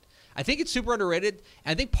underrated. I think it's super underrated,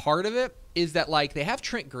 and I think part of it is that they have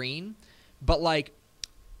Trent Green, but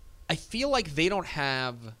I feel like they don't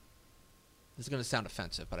have. This is going to sound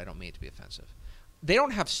offensive, but I don't mean it to be offensive. They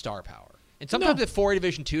don't have star power. And sometimes No. at 4A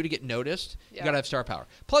Division II to get noticed, you Yeah. got to have star power.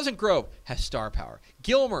 Pleasant Grove has star power.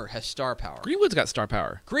 Gilmer has star power. Greenwood's got star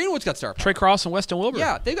power. Greenwood's got star power. Trey Cross and Weston Wilbur.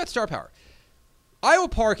 Yeah, they've got star power. Iowa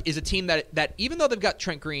Park is a team that even though they've got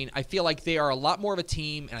Trent Green, I feel like they are a lot more of a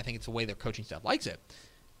team, and I think it's the way their coaching staff likes it,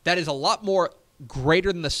 that is a lot more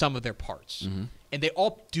greater than the sum of their parts. Mm-hmm. And they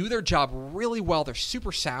all do their job really well. They're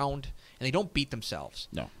super sound, and they don't beat themselves.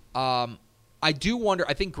 No. I do wonder.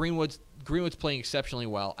 I think Greenwood's playing exceptionally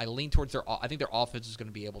well. I lean towards I think their offense is going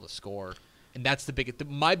to be able to score, and that's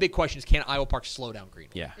my big question is, can Iowa Park slow down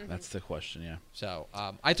Greenwood? Yeah, that's the question, yeah. So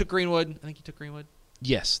I took Greenwood. I think you took Greenwood.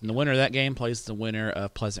 Yes, and the winner of that game plays the winner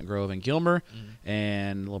of Pleasant Grove and Gilmer.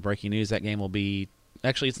 And a little breaking news, that game will be –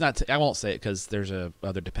 actually, it's not – I won't say it because there's a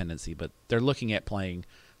other dependency, but they're looking at playing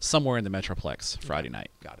somewhere in the Metroplex Friday night.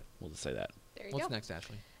 Got it. We'll just say that. There you What's go. next,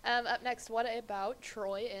 Ashley? Up next, what about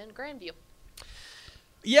Troy and Grandview?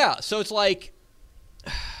 Yeah, so it's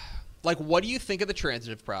like, what do you think of the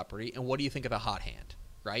transitive property, and what do you think of the hot hand,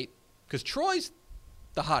 right? Because Troy's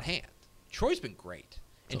the hot hand. Troy's been great,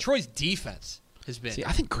 and Troy's defense has been. See,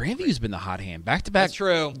 I think Grandview's been the hot hand. Back-to-back. That's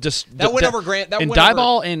true. Just that went over Grant. That and went over-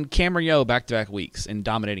 Dieball and Camarillo back-to-back weeks in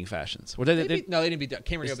dominating fashions. Well, no, they didn't beat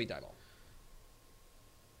Camarillo beat Dieball.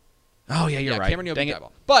 Oh, yeah, you're right. Camarillo Dang beat it.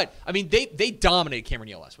 Dieball. But, I mean, they dominated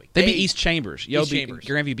Camarillo last week. They beat East Chambers. Chambers.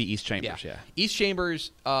 Grandview beat East Chambers, yeah. East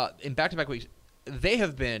Chambers, in back-to-back weeks, they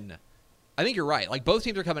have been – I think you're right. Like, both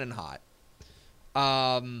teams are coming in hot.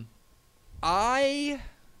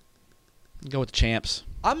 Go with the champs.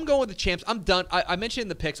 I'm going with the champs. I'm done. I mentioned in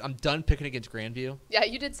the picks, I'm done picking against Grandview. Yeah,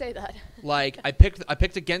 you did say that. Like, I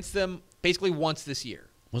picked against them basically once this year.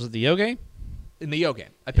 Was it the Yo game? In the Yo game.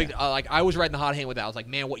 I picked I was riding the hot hand with that. I was like,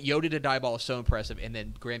 man, what Yo did to Dieball is so impressive, and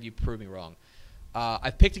then Grandview proved me wrong.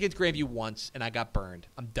 I've picked against Grandview once, and I got burned.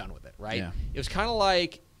 I'm done with it, right? Yeah. It was kind of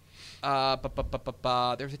like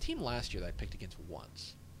there was a team last year that I picked against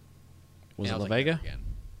once. Was it And I La like, Vega? never again.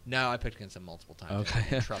 No, I picked against them multiple times.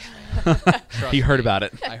 Okay. Trust me. Trust You heard me. about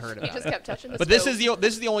it. I heard He about just it. kept touching the But this stove.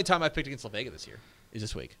 is the only time I picked against La Vega this year. Is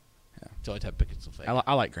this week? Yeah. It's the only time I picked against La Vega.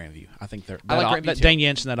 I like Grandview. I think they're I like Grandview that too. Dane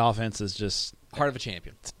Yench and that offense is just Heart of a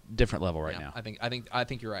champion. different level right Yeah, now. I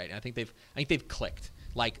think you're right. I think they've clicked.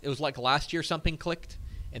 Like it was like last year something clicked,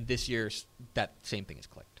 and this year's that same thing has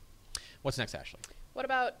clicked. What's next, Ashley? What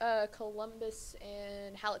about Columbus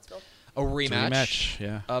and Hallettsville? A rematch.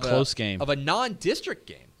 Yeah. Of Close game. of a non-district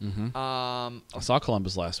game. Mhm. Um, I saw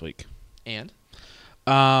Columbus last week. and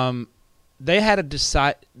They had to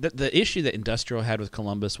decide the issue that Industrial had with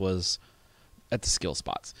Columbus was at the skill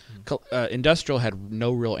spots. Industrial had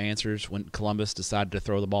no real answers when Columbus decided to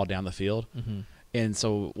throw the ball down the field. And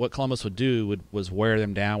so what Columbus would do was wear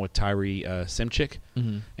them down with Tyree Simchick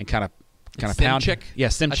and kind of pound. Simchick? Yeah, I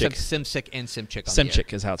said Simchick. Simchick and Simchick. On the air.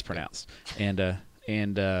 Simchick is how it's pronounced. And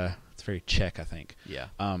it's very Czech, I think. Yeah.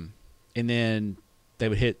 And then they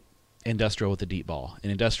would hit Industrial with the deep ball.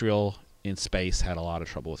 And Industrial in space had a lot of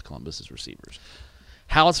trouble with Columbus's receivers.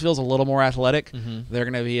 Hallettsville's a little more athletic. They're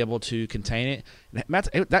going to be able to contain it.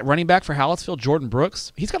 And that running back for Hallettsville, Jordan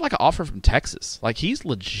Brooks, he's got like an offer from Texas. Like he's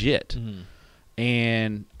legit.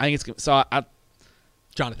 And I think it's so.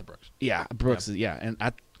 Jonathan Brooks. Yeah, Brooks. Yeah, and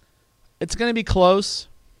it's going to be close.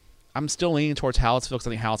 I'm still leaning towards Hallettsville because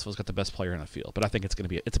I think Hallettsville's got the best player in the field. But I think it's going to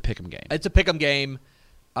be a pick'em game. It's a pick'em game.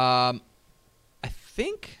 I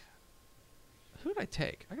think. Who did I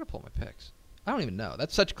take? I gotta pull my picks. I don't even know.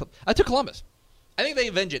 That's such. I took Columbus. I think they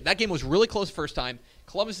avenge it. That game was really close first time.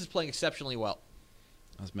 Columbus is playing exceptionally well.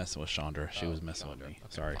 I was messing with Chandra. She was messing with me. Okay,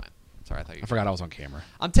 Sorry. fine. Sorry, I thought you. I forgot I was on camera.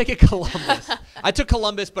 I'm taking Columbus. I took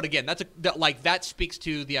Columbus, but again, that speaks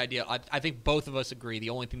to the idea. I think both of us agree. The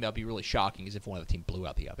only thing that would be really shocking is if one of the team blew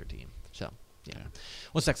out the other team. So yeah.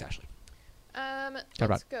 What's next, Ashley?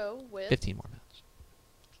 Let's go with 15 more minutes.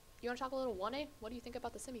 You want to talk a little 1A? What do you think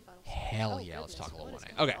about the semifinals? Hell Oh, yeah, let's goodness, talk a little what is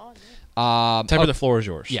 1A. going Okay. on here? Typer, the floor is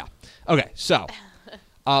yours. Yeah. Okay. So,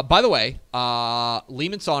 by the way,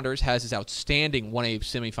 Lehman Saunders has his outstanding 1A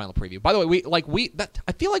semifinal preview. By the way,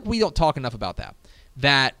 I feel like we don't talk enough about that.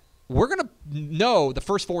 That we're gonna know the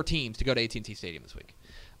first 4 teams to go to AT&T Stadium this week.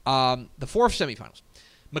 The 4 semifinals: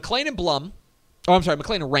 McLean and Blum. Oh, I'm sorry,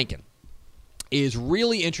 McLean and Rankin is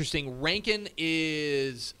really interesting. Rankin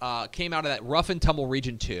is came out of that rough and tumble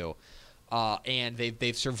Region 2. And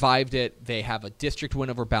they've survived it. They have a district win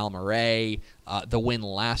over Balmorhea. The win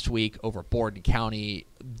last week over Borden County.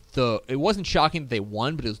 It wasn't shocking that they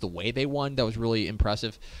won, but it was the way they won that was really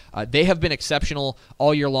impressive. They have been exceptional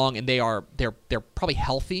all year long, and they're probably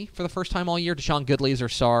healthy for the first time all year. Deshaun Goodley is their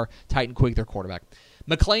star. Titan Quigg, their quarterback.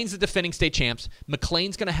 McLean's the defending state champs.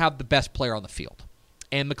 McLean's going to have the best player on the field,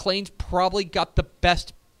 and McLean's probably got the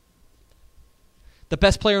best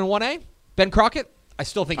player in 1A, Ben Crockett. I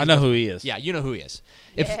still think I know who he is. Yeah, you know who he is.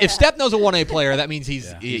 Yeah. If Step knows a 1A player, that means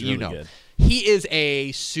he's he's you really know. good. He is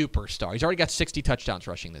a superstar. He's already got 60 touchdowns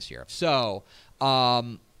rushing this year. So,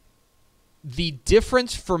 the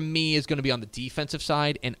difference for me is going to be on the defensive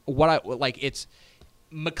side, and it's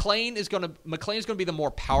McLean is going to be the more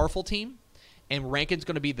powerful team, and Rankin's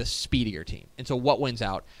going to be the speedier team. And so, what wins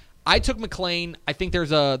out? I took McLean. I think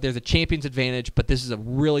there's a champion's advantage, but this is a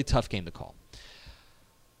really tough game to call.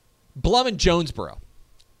 Blum and Jonesboro.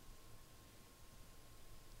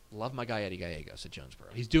 Love my guy Eddie Gallegos at Jonesboro.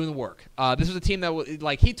 He's doing the work. This was a team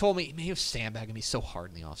that, he told me, he was sandbagging me so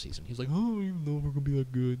hard in the offseason. He was like, I don't even know if we're going to be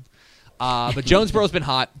that good. But Jonesboro's been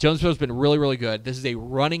hot. Jonesboro's been really, really good. This is a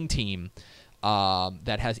running team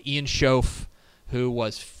that has Ian Schoaf, who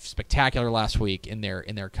was spectacular last week in their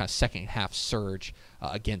kind of second half surge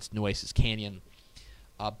against Nueces Canyon.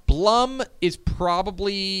 Blum is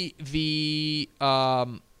probably the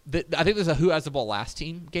I think there's a who has the ball last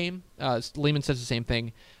team game. Lehman says the same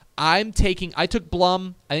thing. I took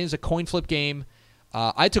Blum. I think it's a coin flip game.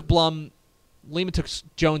 I took Blum. Lehman took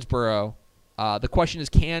Jonesboro. The question is,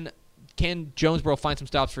 can Jonesboro find some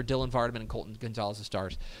stops for Dylan Vardaman and Colton Gonzalez as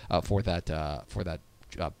stars for that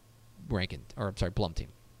Blum team?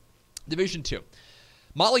 Division 2.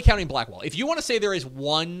 Motley County and Blackwell. If you want to say there is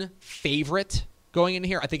one favorite going in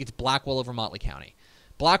here, I think it's Blackwell over Motley County.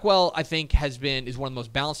 Blackwell, I think, is one of the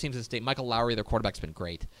most balanced teams in the state. Michael Lowry, their quarterback's been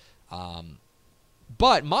great.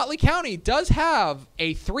 But Motley County does have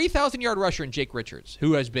a 3,000-yard rusher in Jake Richards,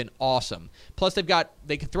 who has been awesome. Plus, they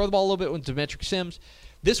can throw the ball a little bit with Demetric Sims.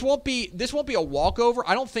 This won't be a walkover.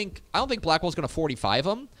 I don't think Blackwell's going to 45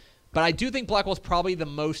 them, but I do think Blackwell's probably the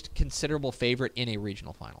most considerable favorite in a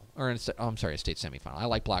regional final, or a state semifinal. I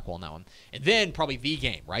like Blackwell in that one. And then probably the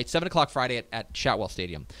game, right? 7:00 Friday at Shotwell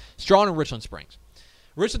Stadium. Strawn and Richland Springs.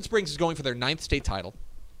 Richland Springs is going for their 9th state title.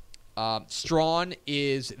 Strawn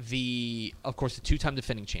is of course, the 2-time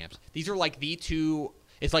defending champs. These are like the two.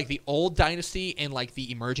 It's like the old dynasty and like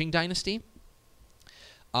the emerging dynasty.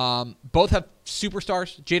 Both have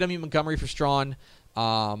superstars. J.W. Montgomery for Strawn,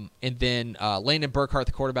 and then Landon Burkhart,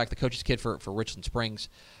 the quarterback, the coach's kid for Richland Springs.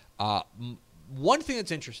 One thing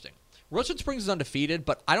that's interesting, Richland Springs is undefeated,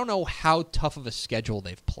 but I don't know how tough of a schedule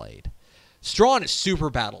they've played. Strawn is super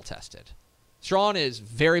battle-tested. Strawn is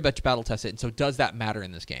very much battle-tested, and so does that matter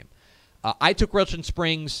in this game? I took Richland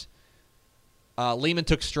Springs. Lehman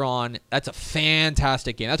took Strawn. That's a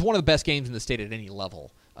fantastic game. That's one of the best games in the state at any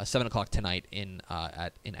level. 7:00 tonight in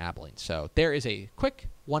Abilene. So there is a quick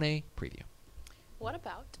 1A preview. What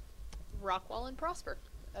about Rockwall and Prosper?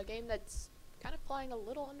 A game that's kind of flying a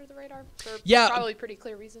little under the radar for probably pretty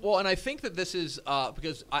clear reasons. Well, and I think that this is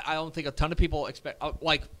because I don't think a ton of people expect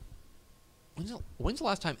when's the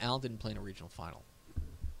last time Allen didn't play in a regional final?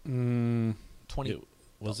 20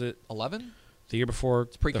 was it 11? The year before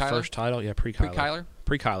the first title? Yeah, pre-Kyler. Pre-Kyler?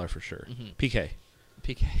 Pre-Kyler for sure. Mm-hmm. PK.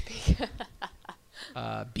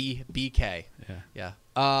 BK. Yeah.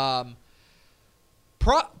 I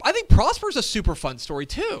think Prosper's a super fun story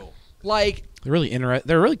too. Like they're really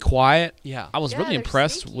they're really quiet. Yeah. I was really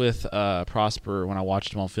impressed with Prosper when I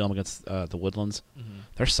watched them on film against the Woodlands. Mm-hmm.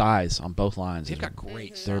 Their size on both lines. They've got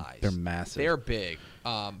great size. They're massive. They're big.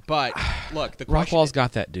 But look, the question Rockwall's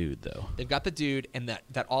got that dude though. They've got the dude, and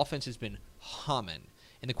that offense has been humming.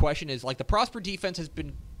 And the question is, like, the Prosper defense has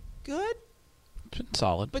been good. Been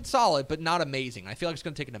solid. But not amazing. I feel like it's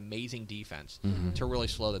going to take an amazing defense to really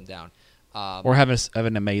slow them down. Or have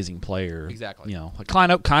an amazing player. Exactly. You know, like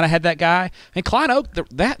Klein Oak kind of had that guy. And Klein Oak,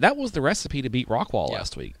 that was the recipe to beat Rockwall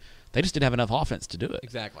last week. They just didn't have enough offense to do it.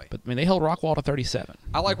 Exactly. But, I mean, they held Rockwall to 37.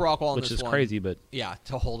 I like Rockwall in this one. Which is crazy, but... Yeah,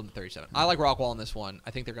 to hold them to 37. I like Rockwall in this one.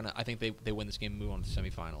 I think they win this game and move on to the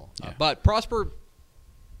semifinal. Yeah. But Prosper's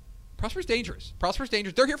dangerous. Prosper's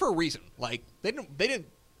dangerous. They're here for a reason. Like, they didn't,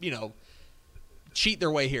 cheat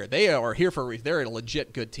their way here. They are here for a reason. They're a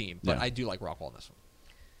legit good team. But I do like Rockwall in this one.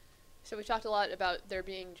 So we talked a lot about there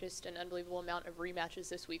being just an unbelievable amount of rematches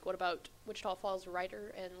this week. What about Wichita Falls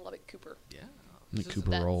Ryder and Lubbock Cooper? Yeah. The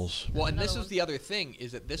Cooper rolls. Well, and this was the other thing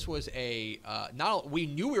is that this was we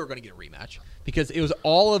knew we were going to get a rematch because it was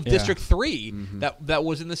all of District 3 that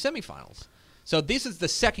was in the semifinals. So this is the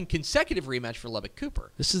second consecutive rematch for Lubbock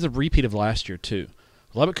Cooper. This is a repeat of last year too.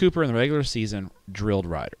 Lubbock Cooper in the regular season drilled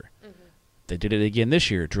Ryder. Mm-hmm. They did it again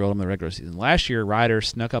this year, drilled him in the regular season. Last year, Ryder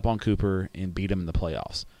snuck up on Cooper and beat him in the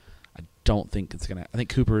playoffs. I think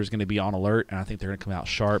Cooper is going to be on alert, and I think they're going to come out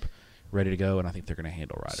sharp, ready to go, and I think they're going to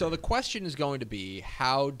handle Ryder. So the question is going to be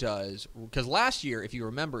because last year, if you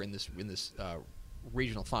remember in this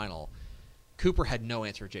regional final, Cooper had no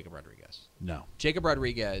answer for Jacob Rodriguez. No. Jacob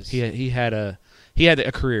Rodriguez. He had a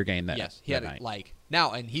career game that Yes, he that had night.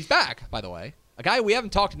 now, and he's back, by the way. A guy we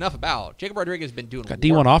haven't talked enough about. Jacob Rodriguez has been doing got work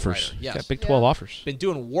D1 for offers. Ryder. Yes. Got Big 12 offers. Been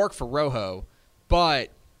doing work for Rojo, but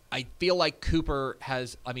I feel like Cooper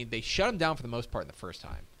they shut him down for the most part in the first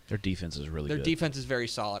time. Their defense is really good. Their defense is very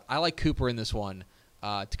solid. I like Cooper in this one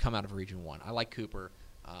to come out of Region 1. I like Cooper.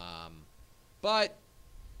 But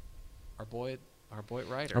our boy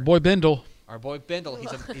Ryder. Our boy Bendel. Our boy Bendel.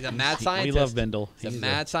 He's a mad scientist. We love Bendel. He's a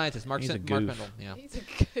mad scientist. Mark Bendel. Yeah. He's a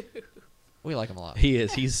goof. We like him a lot. He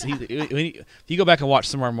is. If you go back and watch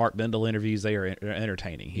some of our Mark Bendel interviews, they are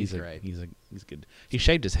entertaining. He's great. He's good. He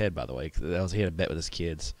shaved his head, by the way. He had a bet with his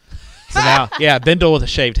kids. So now, Bendel with a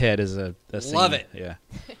shaved head is a scene. Love it. Yeah.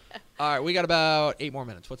 All right, we got about 8 more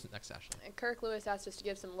minutes. What's next, Ashley? And Kirk Lewis asked us to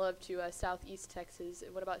give some love to Southeast Texas.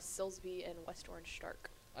 What about Silsbee and West Orange Stark?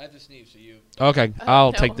 I have to sneeze, so you. Okay,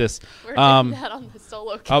 I'll take this. We're doing that on the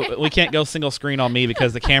solo cam. We can't go single screen on me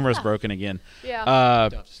because the camera's broken again. Yeah.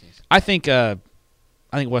 Don't have to sneeze. I think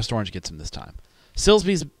I think West Orange gets them this time.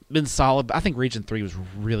 Silsbee's been solid, but I think Region 3 was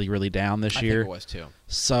really, really down this year. I think it was too.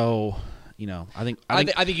 So, I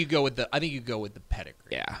think you go with the pedigree.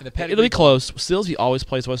 yeah, And the pedigree it'll be close. Silsbee always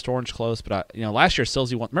plays West Orange close, but last year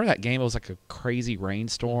Silsbee won. Remember that game? It was like a crazy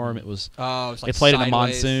rainstorm. It was. Oh, it's like they played in a sideways.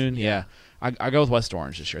 monsoon. Yeah. I go with West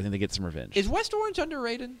Orange this year. I think they get some revenge. Is West Orange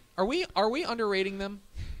underrated? Are we underrating them?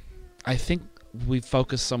 I think we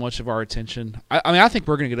focus so much of our attention. I think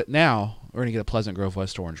we're going to get it now. We're going to get a Pleasant Grove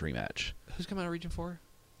West Orange rematch. Who's coming out of Region 4?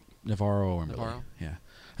 Navarro or Millard. Navarro? Yeah.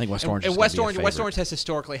 I think West And, Orange. and is West gonna be a Orange favorite. has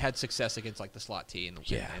historically had success against like the slot T and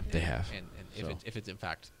Yeah, they have. And So. if it's in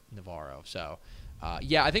fact Navarro, so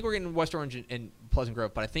yeah, I think we're getting West Orange and Pleasant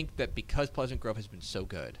Grove, but I think that because Pleasant Grove has been so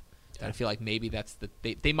good, that I feel like maybe that's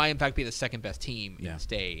they might in fact be the second best team in the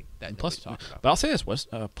state that And nobody's plus, talking about. but I'll say this: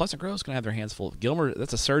 Pleasant Grove's going to have their hands full. Gilmer,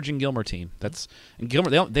 that's a surging Gilmer team. And Gilmer,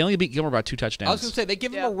 they only beat Gilmer by 2 touchdowns. I was going to say they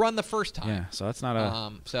give them a run the first time. Yeah, so that's not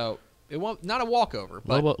a. So it won't not a walkover.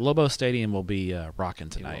 But Lobo Stadium will be rocking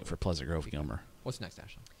tonight will. for Pleasant Grove Gilmer. what's next,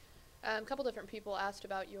 Ashley? A couple different people asked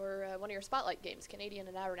about your one of your spotlight games, Canadian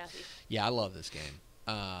and Abernathy. Yeah, I love this game.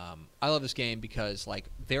 I love this game because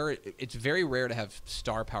it's very rare to have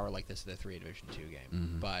star power like this in the 3A Division II game.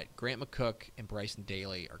 Mm-hmm. But Grant McCook and Bryson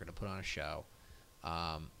Daly are going to put on a show.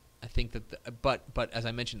 I think that, but as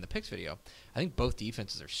I mentioned in the picks video, I think both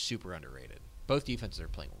defenses are super underrated. Both defenses are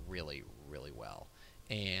playing really, really well,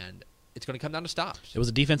 and it's going to come down to stops. It was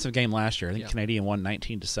a defensive game last year. I think Yeah. Canadian won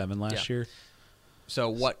 19-7 last year. So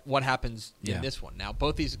what happens Yeah. in this one? Now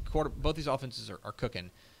both these offenses are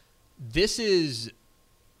cooking. This is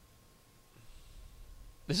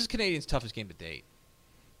Canadian's toughest game to date.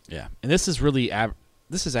 Yeah, and this is really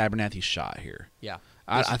Abernathy's shot here. Yeah,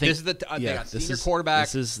 I think this is they got senior quarterback.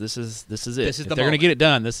 This is it. This is if the they're going to moment. get it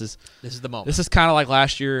done, this is the moment. This is kind of like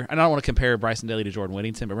last year. And I don't want to compare Bryson Daly to Jordan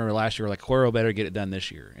Whittington, but remember last year, we're like, Cuero better get it done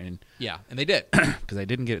this year, and and they did because they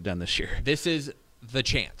didn't get it done this year. This is the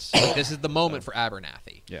chance. Like, this is the moment for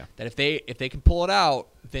Abernathy. Yeah. That if they can pull it out,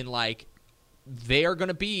 then like they are going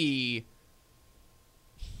to be.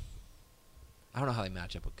 I don't know how they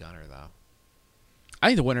match up with Gunner though. I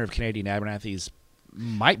think the winner of Canadian Abernathy's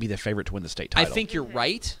might be the favorite to win the state I title. think you're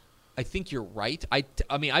right.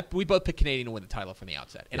 I mean, we both picked Canadian to win the title from the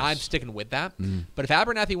outset, and Yes. I'm sticking with that. Mhm. But if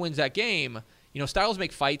Abernathy wins that game, styles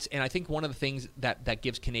make fights, and I think one of the things that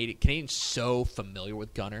gives Canadian's so familiar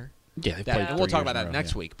with Gunner. Yeah, they've That, played and we'll 3 talk years about in a that row,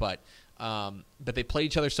 next yeah. week. But they played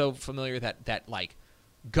each other so familiar that like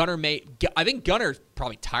Gunner I think Gunner's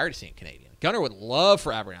probably tired of seeing Canadian. Gunner would love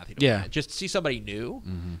for Abernathy to win it, just to see somebody new.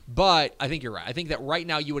 Mm-hmm. But I think you're right. I think that right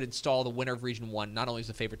now you would install the winner of Region 1 not only as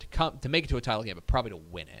the favorite to make it to a title game, but probably to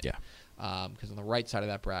win it. Yeah. Because on the right side of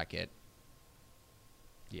that bracket,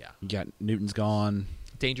 You got Newton's gone.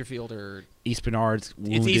 Dangerfield or East Bernard's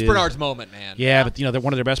wounded. it's East Bernard's moment, man. Yeah, but they're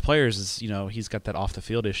one of their best players is he's got that off the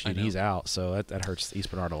field issue I and know. he's out, so that hurts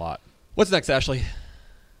East Bernard a lot. What's next, Ashley?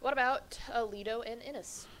 What about Aledo and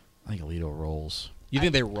Innis? I think Alito rolls. You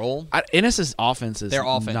think they roll? Ennis's offense is Their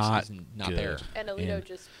offense not is not good. there. And Aledo And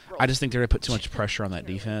just rolled. I just think they're going to put too much pressure on that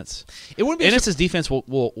defense. It wouldn't be. Ennis's defense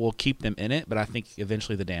will keep them in it, but I think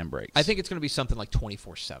eventually the dam breaks. I think it's going to be something like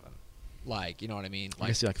 24-7. Like, you know what I mean? I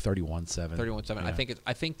Like see like 31-7. 31-7. Yeah.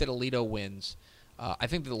 I think that Aledo wins. I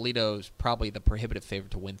think that Alito's probably the prohibitive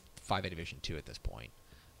favorite to win 5A Division 2 at this point,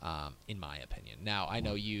 in my opinion. Now, I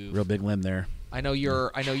know you. Real big limb there. I know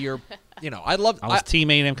you're. I'd love. I was Team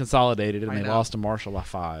A&M consolidated, and I they know. lost to Marshall by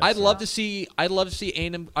 5. I'd so. love to see. I'd love to see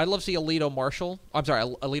A&M. I'd love to see Aledo Marshall. I'm sorry,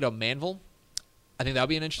 Aledo Manville. I think that would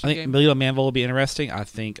be an I interesting think game. Alito Manville will be interesting. I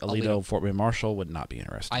think Alito. Alito Fort Wayne Marshall would not be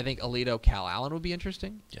interesting. I think Aledo Cal Allen would be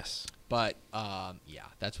interesting. Yes. But yeah,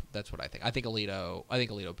 that's what I think. I think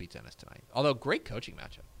Aledo beats Ennis tonight. Although great coaching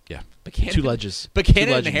matchup. Yeah. Buchanan, Two ledges. Buchanan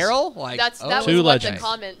Two and legends. Harrell. Like that was Two what the legends.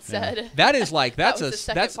 comment said. that is like That that's was the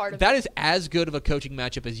second part of that it. is as good of a coaching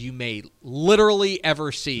matchup as you may literally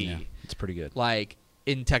ever see. Yeah, it's pretty good. Like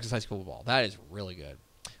in Texas high school football. That is really good.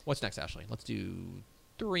 What's next, Ashley? Let's do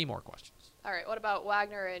 3 more questions. All right, what about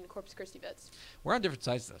Wagner and Corpus Christi Vets? We're on different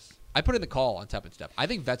sides of this. I put in the call on Tep and Step. I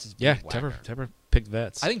think Vets is Yeah, beating Wagner. Tepper picked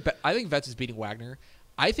Vets. I think Vets is beating Wagner.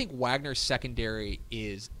 I think Wagner's secondary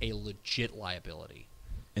is a legit liability.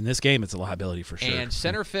 In this game, it's a liability for sure. And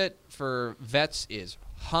center fit for Vets is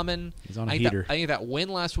humming. He's on a I think heater. I think that win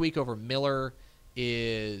last week over Miller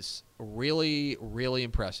is really, really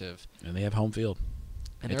impressive. And they have home field.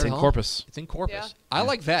 And It's they're in at home. Corpus. It's in Corpus. Yeah. I Yeah.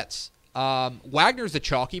 like Vets. Wagner's the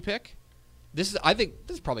chalky pick. I think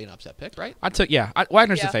this is probably an upset pick, right? Wagner's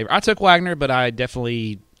Yeah. the favorite. I took Wagner, but I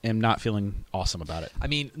definitely am not feeling awesome about it. I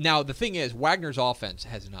mean, now the thing is, Wagner's offense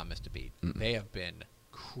has not missed a beat. They have been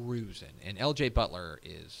cruising, and L.J. Butler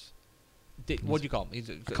is What'd you call him? He's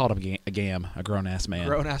I called him a gam, a grown ass man.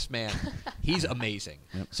 grown ass man. He's amazing.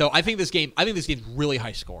 Yep. So I think this game's really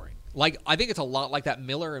high scoring. Like I think it's a lot like that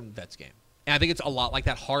Miller and Vets game, and I think it's a lot like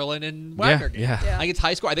that Harlan and Wagner game. yeah. Yeah. I think it's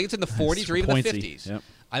high score. I think it's in the 40s or even the Pointsy. 50s. Yep.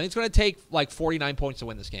 I think it's going to take like 49 points to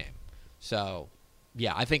win this game. So,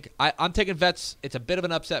 yeah, I think I'm taking Vets. It's a bit of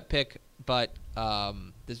an upset pick, but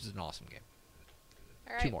this is an awesome game.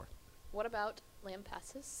 All right. 2 more. What about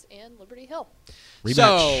Lampasas and Liberty Hill? Rematch.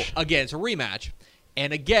 So, again, it's a rematch.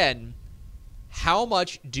 And again, how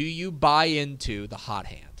much do you buy into the hot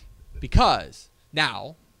hand? Because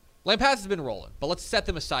now, Lampasas has been rolling, but let's set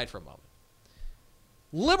them aside for a moment.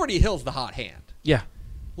 Liberty Hill's the hot hand. Yeah.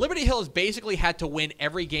 Liberty Hill has basically had to win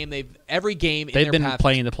every game in They've their been path.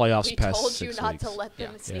 playing the playoffs We the past told 6 you not weeks. to let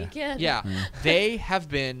them Yeah. sneak in. Yeah, they have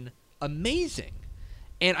been amazing.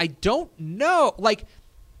 And I don't know, like,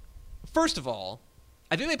 first of all,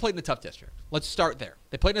 I think they played in a tough district. Let's start there.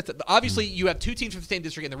 They played in obviously, you have 2 teams from the same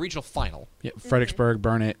district in the regional final. Yeah, Fredericksburg,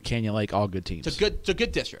 Burnett, Canyon Lake, all good teams. It's a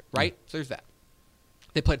good district, right? So there's that.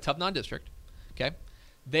 They played a tough non-district. Okay,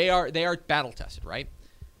 they are battle tested, right?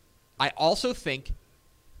 I also think,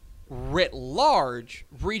 writ large,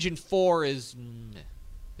 Region 4 is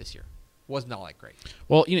this year was not like great.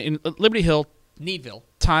 Well, in Liberty Hill, Needville.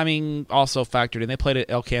 timing also factored in. They played an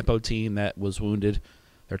El Campo team that was wounded.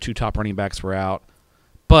 Their 2 top running backs were out.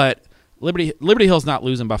 But Liberty Hill's not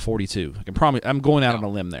losing by 42. I can promise. I'm going out on a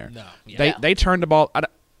limb there. No. Yeah. They turned the ball.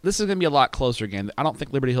 This is going to be a lot closer again. I don't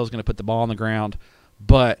think Liberty Hill's going to put the ball on the ground,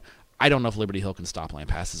 but I don't know if Liberty Hill can stop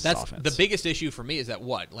Lampasas' That's offense. the biggest issue for me is that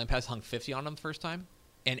Lampasas hung 50 on them the first time,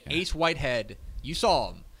 and Ace Whitehead, you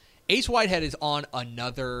saw him. Ace Whitehead is on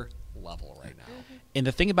another level right now. And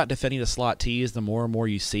the thing about defending the slot T is the more and more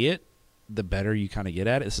you see it, the better you kind of get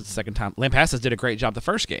at it. This is the second time. Lampasas did a great job the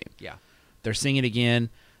first game. Yeah. They're seeing it again.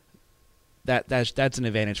 That's an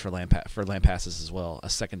advantage for Lampasas as well. A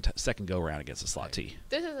second go around against the slot T.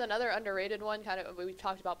 This is another underrated one. Kind of, we've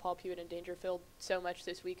talked about Paul Pewitt and Dangerfield so much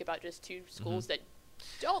this week about just 2 schools that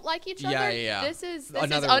don't like each Yeah, other. yeah. This is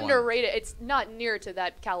Another one. underrated. It's not near to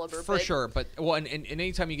that caliber. For but sure, but and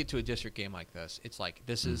anytime you get to a district game like this, it's like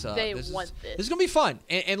this is They this want is, this. is gonna be fun.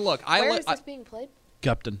 And look, where is this being played?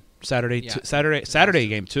 Gupton Saturday Yeah. Saturday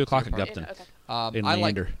game 2 o'clock at Cedar Gupton. Okay. in I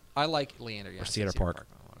Leander. like Leander, yeah, Or Cedar Park. whatever.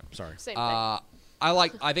 Sorry. Same thing.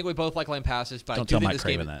 I think we both like Lampasas, but Don't I do tell think Mike this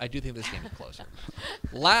game. Craven that. I do think this game is closer.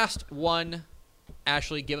 Last one,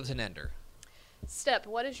 Ashley, give us an ender. Step,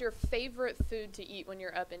 what is your favorite food to eat when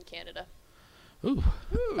you're up in Canada? Ooh.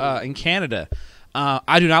 In Canada,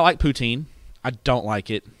 I do not like poutine. I don't like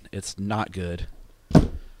it. It's not good.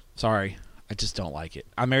 Sorry, I just don't like it.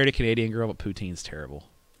 I married a Canadian girl, but poutine's terrible.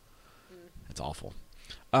 It's awful.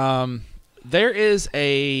 There's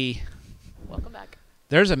Welcome back.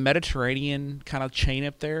 a Mediterranean kind of chain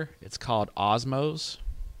up there. It's called Osmos,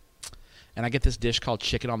 and I get this dish called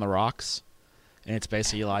chicken on the rocks, and it's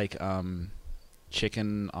basically like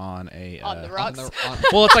chicken on a On the rocks?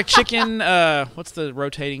 well, it's like chicken. What's the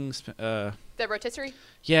rotating? The rotisserie?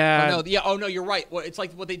 Yeah. Oh no, you're right. Well, it's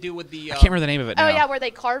like what they do with the. I can't remember the name of it now. Oh, yeah, where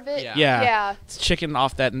they carve it? Yeah. Yeah. Yeah. It's chicken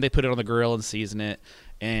off that, and they put it on the grill and season it.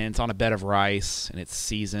 And it's on a bed of rice, and it's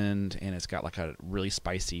seasoned, and it's got like a really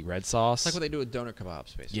spicy red sauce. It's like what they do with doner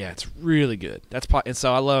kebabs, basically. Yeah, it's really good. And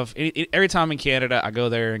so I love every time I'm in Canada, I go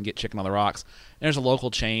there and get chicken on the rocks. And there's a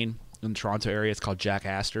local chain in the Toronto area. It's called Jack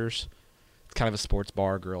Astor's. It's kind of a sports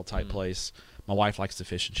bar grill type place. My wife likes the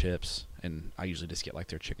fish and chips, and I usually just get like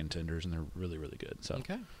their chicken tenders, and they're really, really good. So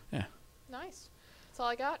Okay. yeah. Nice. That's all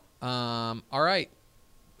I got. All right.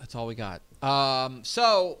 That's all we got.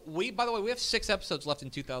 So by the way, we have 6 episodes left in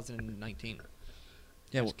 2019.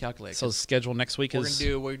 Yeah, Just calculate. So the schedule next week we're is gonna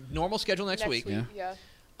do a normal schedule next week. Yeah.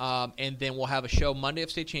 And then we'll have a show Monday of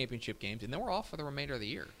state championship games, and then we're off for the remainder of the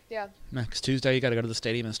year. Yeah. next Tuesday. You got to go to the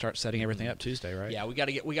stadium and start setting everything up Tuesday, right? Yeah, we got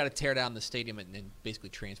to tear down the stadium and then basically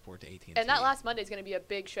transport to AT&T. And that last Monday is going to be a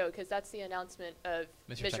big show because that's the announcement of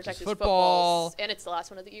Mr. Texas Texas football. and it's the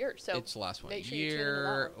last one of the year. So it's the last one of make the sure you tune into that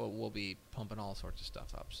year. one. We'll be pumping all sorts of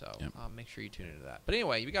stuff up, so Yep. make sure you tune into that. But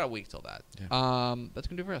anyway, we got a week till that. Yeah. That's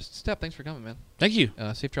gonna do it for us. Steph, thanks for coming, man. Thank you.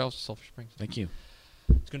 Safe travels to Sulphur Springs. Thank you.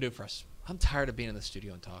 It's gonna do it for us. I'm tired of being in the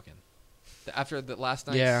studio and talking. After the last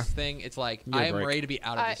night's thing, it's like Need a I am break. ready to be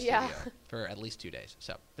out of the studio yeah. for at least 2 days.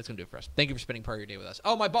 So that's gonna do it for us. Thank you for spending part of your day with us.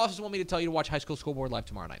 Oh, my bosses want me to tell you to watch High School School Board live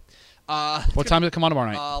tomorrow night. What time does it come on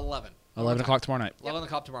tomorrow night? 11. 11 o'clock tomorrow night. 11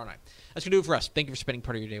 o'clock tomorrow night. That's going to do it for us. Thank you for spending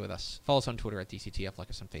part of your day with us. Follow us on Twitter at DCTF. Like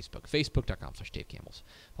us on Facebook. Facebook.com/Dave Campbells.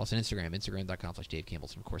 Follow us on Instagram. Instagram.com/Dave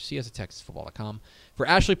Campbells. And, of course, see us at TexasFootball.com. For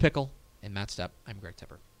Ashley Pickle and Matt Stepp, I'm Greg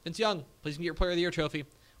Tepper. Vince Young, please get your Player of the Year trophy.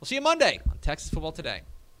 We'll see you Monday on Texas Football Today.